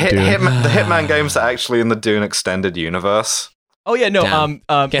 Talking about Dune. the Hitman games are actually in the Dune extended universe. Oh yeah, no.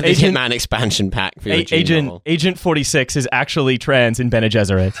 Get the Hitman expansion pack for your Dune novel. Agent 46 is actually trans in Bene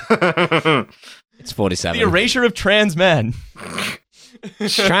Gesserit. It's 47. The erasure of trans men.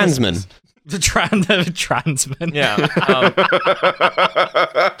 Transman. The transman. Yeah.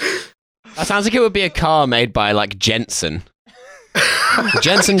 That sounds like it would be a car made by like Jensen.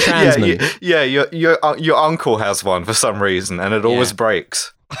 Jensen Transman. Your uncle has one for some reason, and it always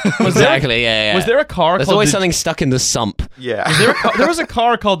breaks. Exactly. Yeah. Was there a car? There's called always something stuck in the sump. Yeah. There was a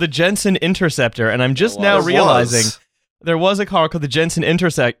car called the Jensen Interceptor, and I'm just now realizing there was a car called the Jensen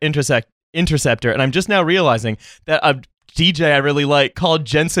Interceptor, and I'm just now realizing that a DJ I really like called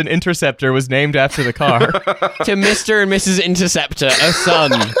Jensen Interceptor was named after the car. To Mr. and Mrs. Interceptor, a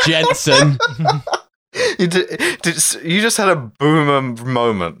son, Jensen. You just had a boomer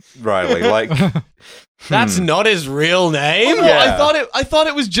moment, Riley. Like that's not his real name. Oh, no, I thought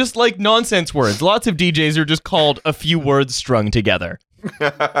it was just like nonsense words. Lots of DJs are just called a few words strung together.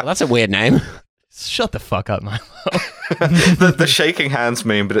 Well, that's a weird name. Shut the fuck up, Milo. the shaking hands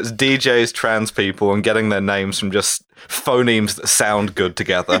meme, but it's DJs, trans people, and getting their names from just phonemes that sound good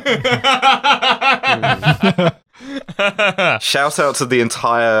together. Shout out to the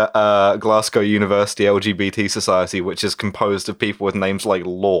entire Glasgow University LGBT society, which is composed of people with names like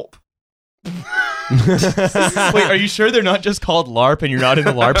LORP. Wait, are you sure they're not just called LARP and you're not in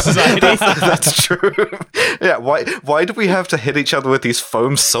the LARP society? That's true. Yeah, why do we have to hit each other with these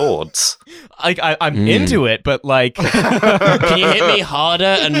foam swords? I'm into it, but like... Can you hit me harder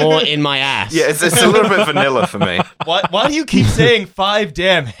and more in my ass? Yeah, it's a little bit vanilla for me. Why do you keep saying 5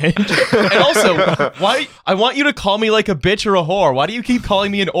 damage? And also, why... I want you to call me like a bitch or a whore. Why do you keep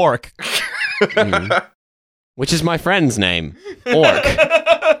calling me an orc? Which is my friend's name. Orc.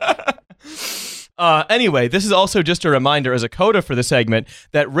 Anyway, this is also just a reminder as a coda for the segment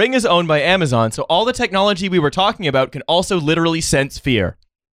that Ring is owned by Amazon, so all the technology we were talking about can also literally sense fear.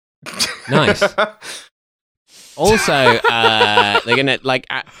 Nice. Also, they're gonna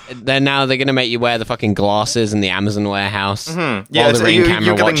they're gonna make you wear the fucking glasses in the Amazon warehouse. Mm-hmm. Yeah, the Ring camera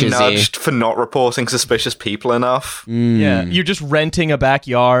you're getting watches nudged for not reporting suspicious people enough. Yeah, you're just renting a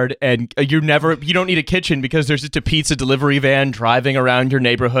backyard, and you don't need a kitchen because there's just a pizza delivery van driving around your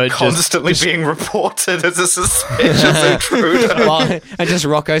neighborhood, constantly being reported as a suspicious intruder. And just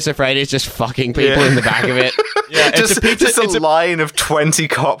Rocco Siffredi is just fucking people in the back of it. Yeah, just a line of 20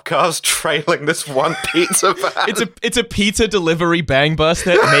 cop cars trailing this one pizza van. It's a pizza delivery bang bus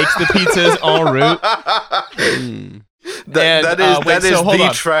that makes the pizzas en route. That is the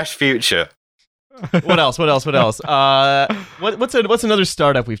trash future. What else? What's another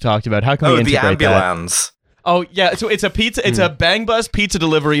startup we've talked about? How can we integrate the ambulance. That? Oh yeah, so it's a bang bus pizza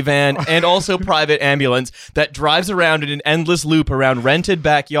delivery van and also private ambulance that drives around in an endless loop around rented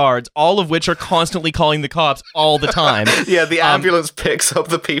backyards, all of which are constantly calling the cops all the time. Yeah, the ambulance picks up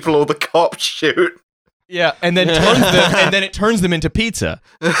the people all the cops shoot. Yeah, and then it turns them into pizza.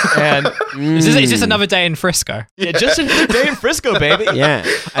 And is this another day in Frisco? Yeah, just another day in Frisco, baby. Yeah,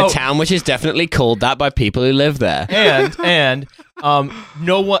 a town which is definitely called that by people who live there. And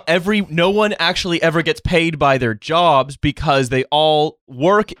no one actually ever gets paid by their jobs because they all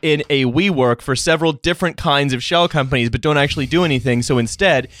work in a WeWork for several different kinds of shell companies but don't actually do anything. So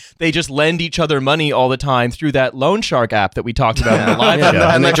instead, they just lend each other money all the time through that Loan Shark app that we talked about in the live show.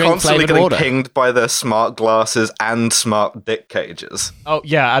 And they're constantly getting pinged by their smart glasses and smart dick cages. Oh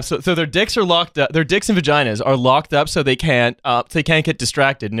yeah, absolutely. So their dicks are locked up. Their dicks and vaginas are locked up so they can't get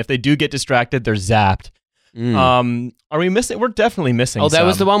distracted. And if they do get distracted, they're zapped. Are we missing? We're definitely missing. Oh, there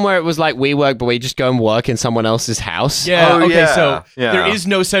was some. the one where it was like WeWork, but we just go and work in someone else's house. Yeah. Oh, Okay. yeah, So yeah. there is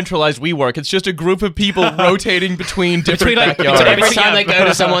no centralized WeWork. It's just a group of people rotating between different like, backyards. So every Yeah. time they go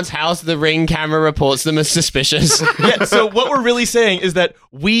to someone's house, the Ring camera reports them as suspicious. Yeah, so what we're really saying is that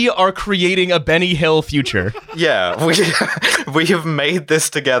we are creating a Benny Hill future. Yeah, we have made this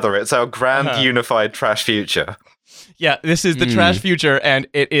together. It's our grand unified trash future. Yeah, this is the trash future, and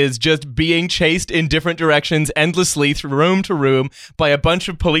it is just being chased in different directions endlessly through room to room by a bunch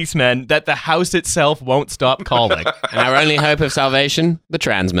of policemen that the house itself won't stop calling. And our only hope of salvation, the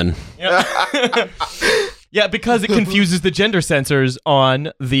transman. Yeah, because it confuses the gender sensors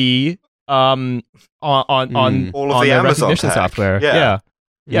on the on All of the their Amazon recognition tech. software. Yeah.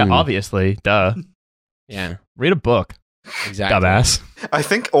 Yeah, obviously, duh. Yeah, Read a book, exactly. dumbass. I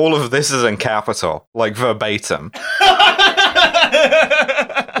think all of this is in capital, like verbatim.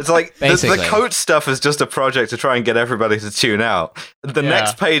 It's like the Basically. coat stuff is just a project to try and get everybody to tune out. The Yeah.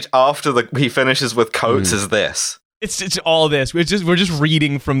 next page after he finishes with coats is this. It's all this. We're just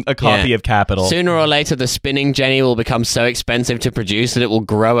reading from a copy Yeah. of Capital. Sooner or later, the spinning Jenny will become so expensive to produce that it will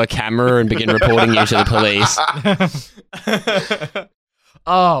grow a camera and begin reporting you to the police.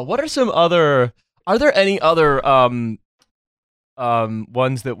 Oh, what are some other? Are there any other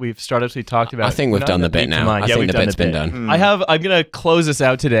ones that we've started to talk about? I think we've None done the that bit leap to now. mind. I Yeah, think we've the done bit's been done. Hmm. I'm gonna close this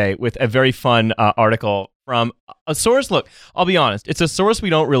out today with a very fun article from a source. Look, I'll be honest, it's a source we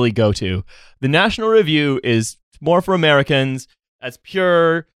don't really go to. The National Review is more for Americans. That's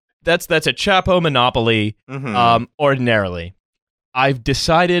pure. That's a Chapo monopoly. Mhm. Ordinarily, I've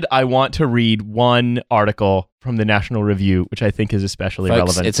decided I want to read one article from the National Review, which I think is especially Folks,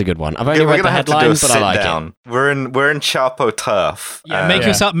 relevant. it's a good one. I've Yeah, only we're read gonna the have to do a headlines, but I sit like down. it. We're in Chapo turf. Yeah, make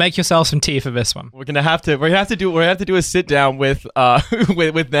Yeah. yourself some tea for this one. We're gonna have to do a sit down with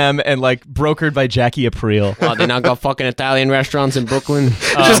with them and like brokered by Jackie Aprile. Well, they now got fucking Italian restaurants in Brooklyn.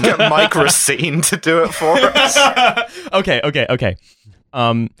 Just get Mike Racine to do it for us. Okay.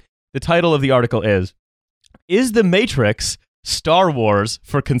 The title of the article is The Matrix Star Wars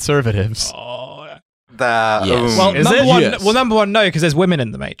for Conservatives? That Yes. Well, Is number it? one, Yes. well, number one, no, because there's women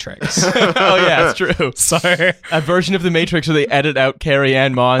in the Matrix. Oh yeah, it's true. So A version of the Matrix where they edit out Carrie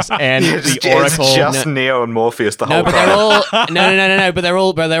Ann Moss and it's the Oracle. just Neo and Morpheus the No, whole but time. they're all no.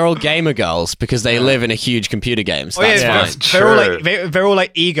 But they're all gamer girls because they live in a huge computer games. Oh, yeah, That's yeah. fine. That's they're all true. like they're all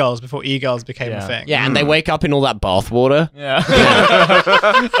like e-girls before e-girls became Yeah. a thing. Yeah, and they wake up in all that bath water.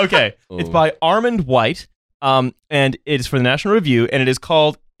 Yeah. Okay. It's by Armand White, and it is for the National Review, and it is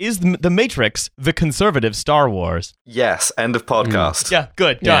called "Is the Matrix the Conservative Star Wars?" Yes, end of podcast. Yeah,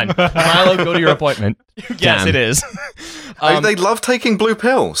 good, done. Milo, go to your appointment. Yes, Damn. it is. They love taking blue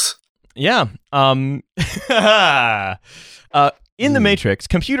pills. Yeah. In The Matrix,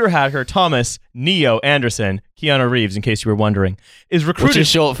 computer hacker Thomas Neo Anderson, Keanu Reeves, in case you were wondering, is Which recruited is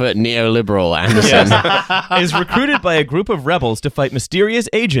short for neoliberal Anderson. is recruited by a group of rebels to fight mysterious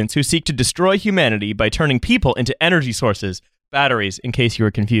agents who seek to destroy humanity by turning people into energy sources, batteries, in case you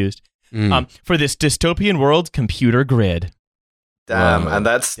were confused, for this dystopian world's computer grid. Damn, Whoa. and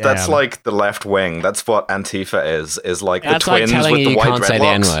that's Damn. like the left wing. That's what Antifa is like That's the like twins telling with you the you white can't say the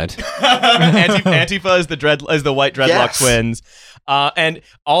N dreadlocks. word. Antifa is the white dreadlock Yes. twins. And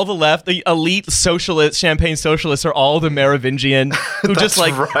all the left, the elite socialists, champagne socialists, are all the Merovingian who just That's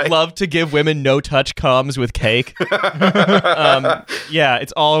like right. love to give women no-touch coms with cake. Yeah,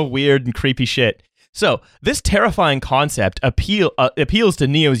 it's all weird and creepy shit. So this terrifying concept appeals to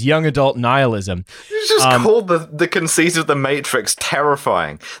Neo's young adult nihilism. You just called the conceit of the Matrix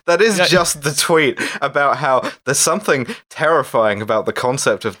terrifying. That is just the tweet about how there's something terrifying about the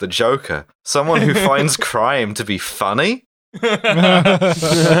concept of the Joker. Someone who finds crime to be funny?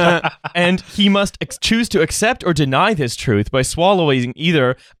 And he must choose to accept or deny this truth by swallowing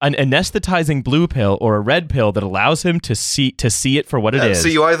either an anesthetizing blue pill or a red pill that allows him to see it for what it is. So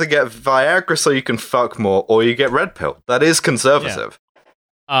you either get Viagra so you can fuck more, or you get red pill. That is conservative.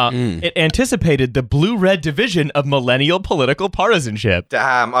 It anticipated the blue-red division of millennial political partisanship.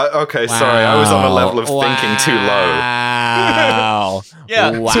 Damn. Okay, sorry. I was on a level of thinking too low. Wow.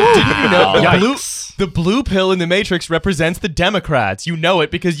 Yeah. Wow. So didn't you know Yikes. the blue pill in the Matrix represents the Democrats? You know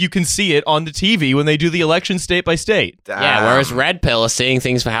it because you can see it on the TV when they do the election state by state. Damn. Yeah, whereas Red Pill are seeing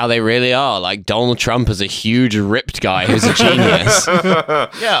things for how they really are. Like Donald Trump is a huge ripped guy who's a genius.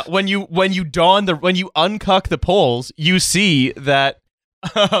 Yeah. When you uncuck the polls, you see that.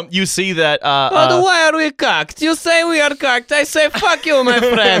 Why are we cocked? You say we are cocked. I say fuck you, my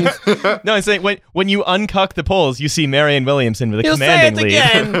friend. No, I'm saying when you uncuck the polls, you see Marianne Williamson with a You say it commanding lead.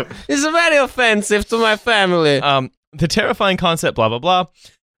 again. It's very offensive to my family. The terrifying concept, blah, blah, blah.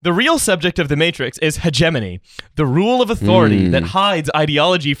 The real subject of The Matrix is hegemony, the rule of authority that hides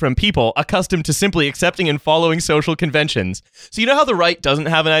ideology from people accustomed to simply accepting and following social conventions. So you know how the right doesn't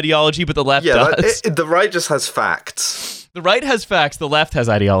have an ideology, but the left does? The right just has facts. The right has facts, the left has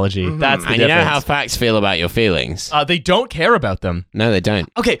ideology. That's the And difference. you know how facts feel about your feelings. They don't care about them. No, they don't.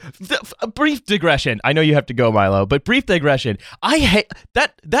 Okay, a brief digression. I know you have to go, Milo, but brief digression. I hate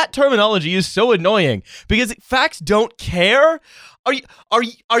that terminology is so annoying because facts don't care. Are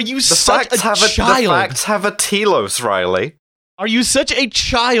you such a child? The facts have a telos, Riley. Are you such a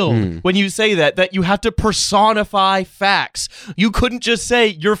child when you say that you have to personify facts? You couldn't just say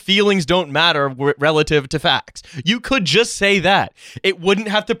your feelings don't matter relative to facts. You could just say that. It wouldn't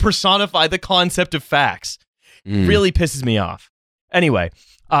have to personify the concept of facts. Really pisses me off. Anyway,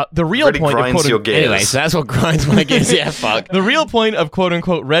 the real Really point of grinds your gears. Anyway, so that's what grinds my gears. Yeah, fuck. the real point of quote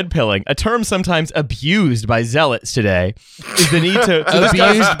unquote red pilling, a term sometimes abused by zealots today, is the need to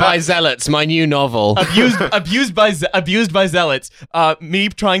Abused by Zealots, my new novel. abused by zealots. Me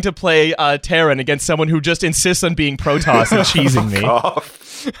trying to play Terran against someone who just insists on being Protoss and cheesing me.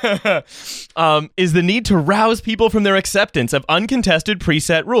 Is the need to rouse people from their acceptance of uncontested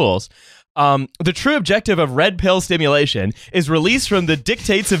preset rules. The true objective of red pill stimulation is release from the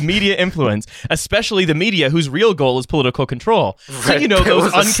dictates of media influence, especially the media whose real goal is political control. So Red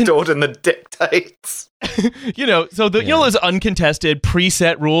pills are stored in the dictates. Those uncontested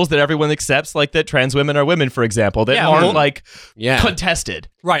preset rules that everyone accepts, like that trans women are women, for example, that aren't contested.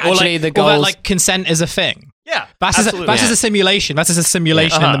 Right. Actually, the goals... that consent is a thing. Yeah, that's a simulation. That's a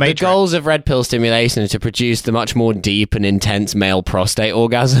simulation in the Matrix. The goals of red pill stimulation are to produce the much more deep and intense male prostate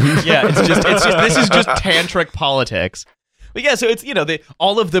orgasm. Yeah, this is just tantric politics. But yeah, so it's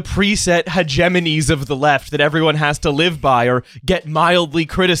all of the preset hegemonies of the left that everyone has to live by or get mildly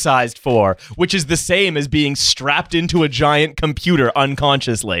criticized for, which is the same as being strapped into a giant computer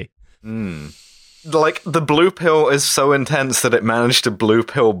unconsciously. Like, the blue pill is so intense that it managed to blue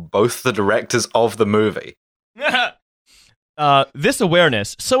pill both the directors of the movie. This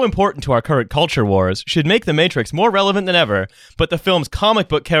awareness, so important to our current culture wars, should make The Matrix more relevant than ever, but the film's comic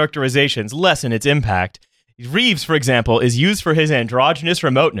book characterizations lessen its impact. Reeves, for example, is used for his androgynous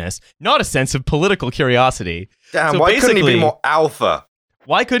remoteness, not a sense of political curiosity. Damn, why couldn't he be more alpha?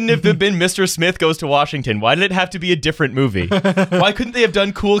 Why couldn't it have been Mr. Smith Goes to Washington? Why did it have to be a different movie? Why couldn't they have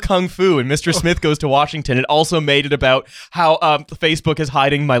done Cool Kung Fu and Mr. Smith Goes to Washington and also made it about how Facebook is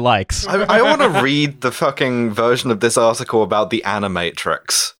hiding my likes? I want to read the fucking version of this article about the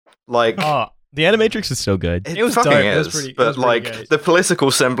Animatrix. Like... The Animatrix is so good. It was fucking is, but like good. The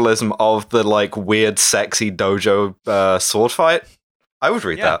political symbolism of the like weird, sexy dojo sword fight, I would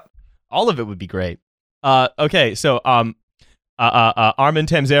read that. All of it would be great. Okay, so Armin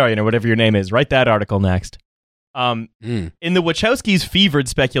Tamzarian or whatever your name is, write that article next. In the Wachowskis' fevered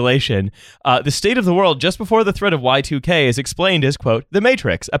speculation, the state of the world just before the threat of Y2K is explained as, quote, The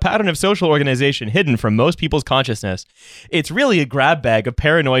Matrix, a pattern of social organization hidden from most people's consciousness. It's really a grab bag of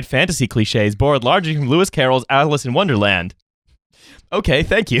paranoid fantasy cliches borrowed largely from Lewis Carroll's Alice in Wonderland. Okay,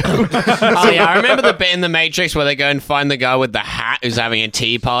 thank you. I remember the bit in The Matrix where they go and find the guy with the hat who's having a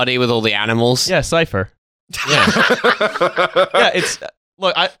tea party with all the animals. Yeah, Cypher. Yeah. Yeah, it's...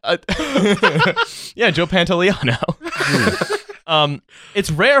 Look, yeah, Joe Pantoliano.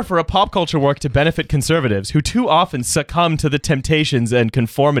 It's rare for a pop culture work to benefit conservatives who too often succumb to the temptations and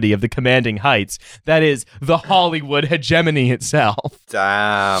conformity of the commanding heights. That is, the Hollywood hegemony itself.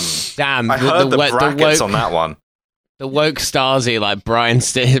 Damn. I heard the brackets on that one. The woke Stasi like Brian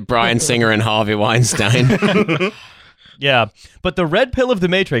Singer and Harvey Weinstein. Yeah, but the red pill of The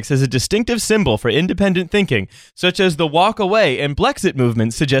Matrix is a distinctive symbol for independent thinking, such as the walk away and Blexit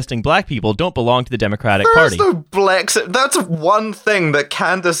movement suggesting black people don't belong to the Democratic Party. There's no Blexit. That's one thing that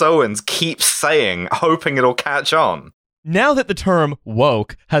Candace Owens keeps saying, hoping it'll catch on. Now that the term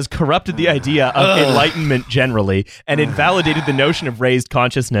woke has corrupted the idea of enlightenment generally and invalidated the notion of raised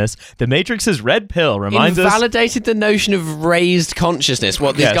consciousness, The Matrix's red pill reminds us... Invalidated the notion of raised consciousness?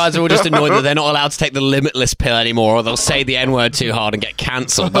 What, these guys are all just annoyed that they're not allowed to take the limitless pill anymore, or they'll say the N-word too hard and get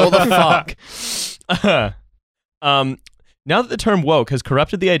cancelled? What the fuck? Now that the term woke has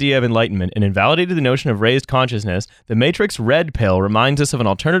corrupted the idea of enlightenment and invalidated the notion of raised consciousness, The Matrix red pill reminds us of an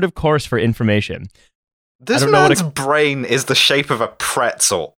alternative course for information. This man's brain is the shape of a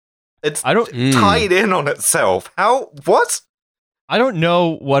pretzel. It's tied in on itself. How? What? I don't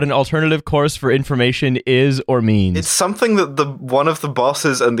know what an alternative course for information is or means. It's something that one of the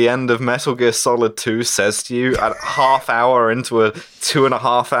bosses at the end of Metal Gear Solid 2 says to you at half hour into a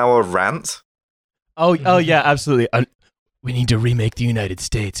 2.5 hour rant. Oh yeah, absolutely. we need to remake the United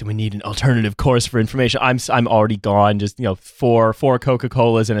States and we need an alternative course for information. I'm already gone. Just, four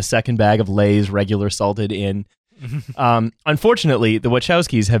Coca-Colas and a second bag of Lay's regular salted in. Unfortunately, the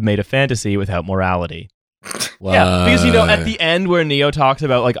Wachowskis have made a fantasy without morality. Whoa. Yeah, because at the end where Neo talks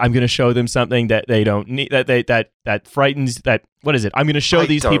about like I'm going to show them something that they don't need, that frightens that what is it? I'm going to show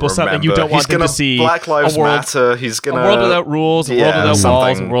these people something you don't want them to see. Black Lives Matter. He's going to a world without rules, a world without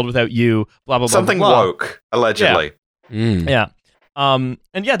walls, a world without you. Blah blah blah. Something blah, blah. woke, allegedly. Yeah. Though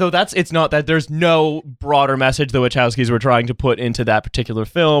it's not that there's no broader message the Wachowskis were trying to put into that particular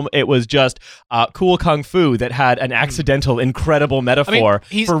film. It was just cool kung fu that had an accidental, incredible metaphor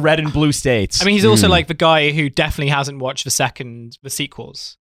for red and blue states. I mean, he's also like the guy who definitely hasn't watched the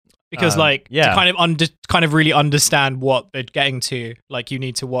sequels. Because to kind of really understand what they're getting to, like you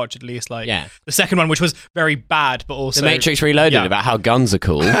need to watch at least the second one, which was very bad, but also The Matrix Reloaded about how guns are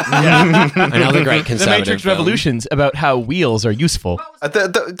cool. Another great conservative The Matrix film. Revolutions about how wheels are useful.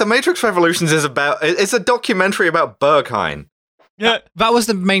 The Matrix Revolutions is a documentary about Berghain. Yeah, that was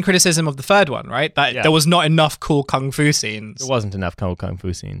the main criticism of the third one, right? That there was not enough cool kung fu scenes. There wasn't enough cool kung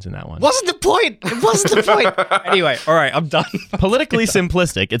fu scenes in that one. Wasn't the point. It wasn't the point. Anyway, all right, I'm done. Politically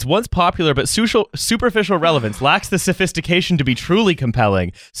simplistic, its once popular but superficial relevance lacks the sophistication to be truly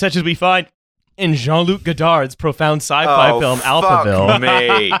compelling, such as we find in Jean-Luc Godard's profound sci-fi film Alphaville.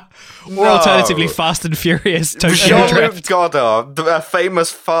 Me. Or alternatively, Fast and Furious Tokyo Jean-Luc Drift. Godard, a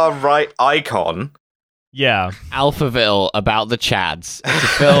famous far-right icon. Yeah. Alphaville about the Chads. It's a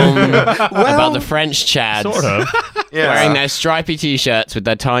film about the French Chads. Sort of. Wearing their stripy t-shirts with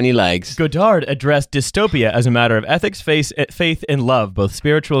their tiny legs. Godard addressed dystopia as a matter of ethics, faith, and love, both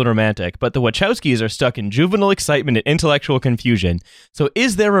spiritual and romantic, but the Wachowskis are stuck in juvenile excitement and intellectual confusion. So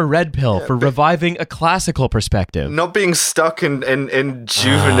is there a red pill for reviving a classical perspective? Not being stuck in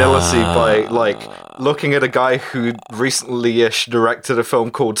juvenility by looking at a guy who recently-ish directed a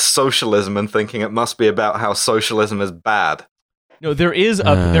film called Socialism and thinking it must be about how socialism is bad. No, there is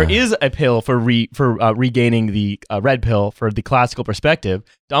a pill for regaining the red pill for the classical perspective.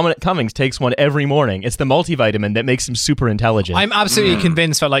 Dominic Cummings takes one every morning. It's the multivitamin that makes him super intelligent. I'm absolutely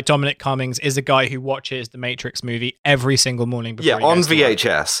convinced that Dominic Cummings is a guy who watches the Matrix movie every single morning before he on goes to work.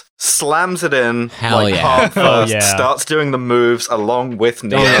 VHS, slams it in Hell yeah. heart first, Oh, yeah. starts doing the moves along with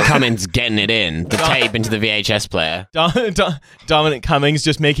Neo. Dominic Cummings getting it in. The tape into the VHS player. Dominic Cummings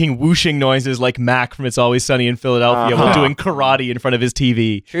just making whooshing noises like Mac from It's Always Sunny in Philadelphia while doing karate in front of his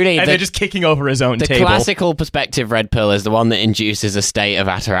TV. Truly, and they're just kicking over his own The table. classical perspective red pill is the one that induces a state of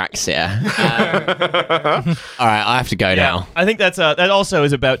ataraxia. All right, I have to go now. I think that also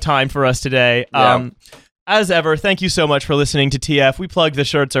is about time for us today. As ever, thank you so much for listening to TF. We plugged the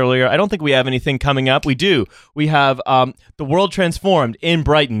shirts earlier. I don't think we have anything coming up. We do. We have The World Transformed in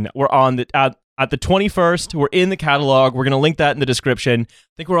Brighton. We're on at the 21st. We're in the catalog. We're going to link that in the description. I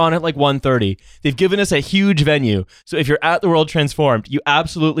think we're on at 1:30. They've given us a huge venue. So if you're at The World Transformed, you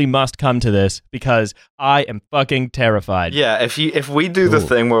absolutely must come to this because I am fucking terrified. Yeah, if we do the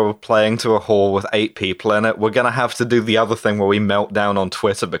thing where we're playing to a hall with 8 people in it, we're going to have to do the other thing where we melt down on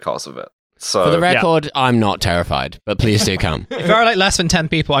Twitter because of it. So, For the record, I'm not terrified, but please do come. If there are less than 10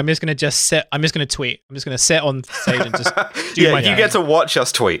 people, I'm just going to sit. I'm just going to tweet. I'm just going to sit on stage and just do my you thing. get to watch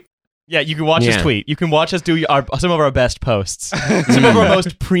us tweet. Yeah, you can watch us tweet. You can watch us do some of our best posts, some of our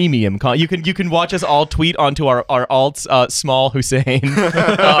most premium. You can watch us all tweet onto our alts. Small Hussein,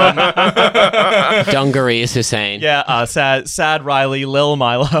 Dungarees Hussein. Yeah, sad Riley, Lil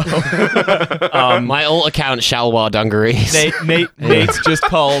Milo. My alt account Shalwar Dungarees. Nate's just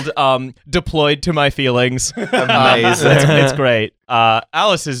called deployed to my feelings. Amazing. It's great.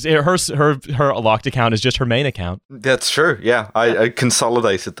 Alice is her locked account is just her main account. That's true. Yeah, I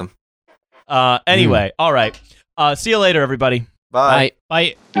consolidated them. Anyway, all right. See you later, everybody. Bye.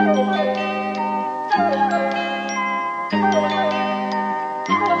 Bye. Bye.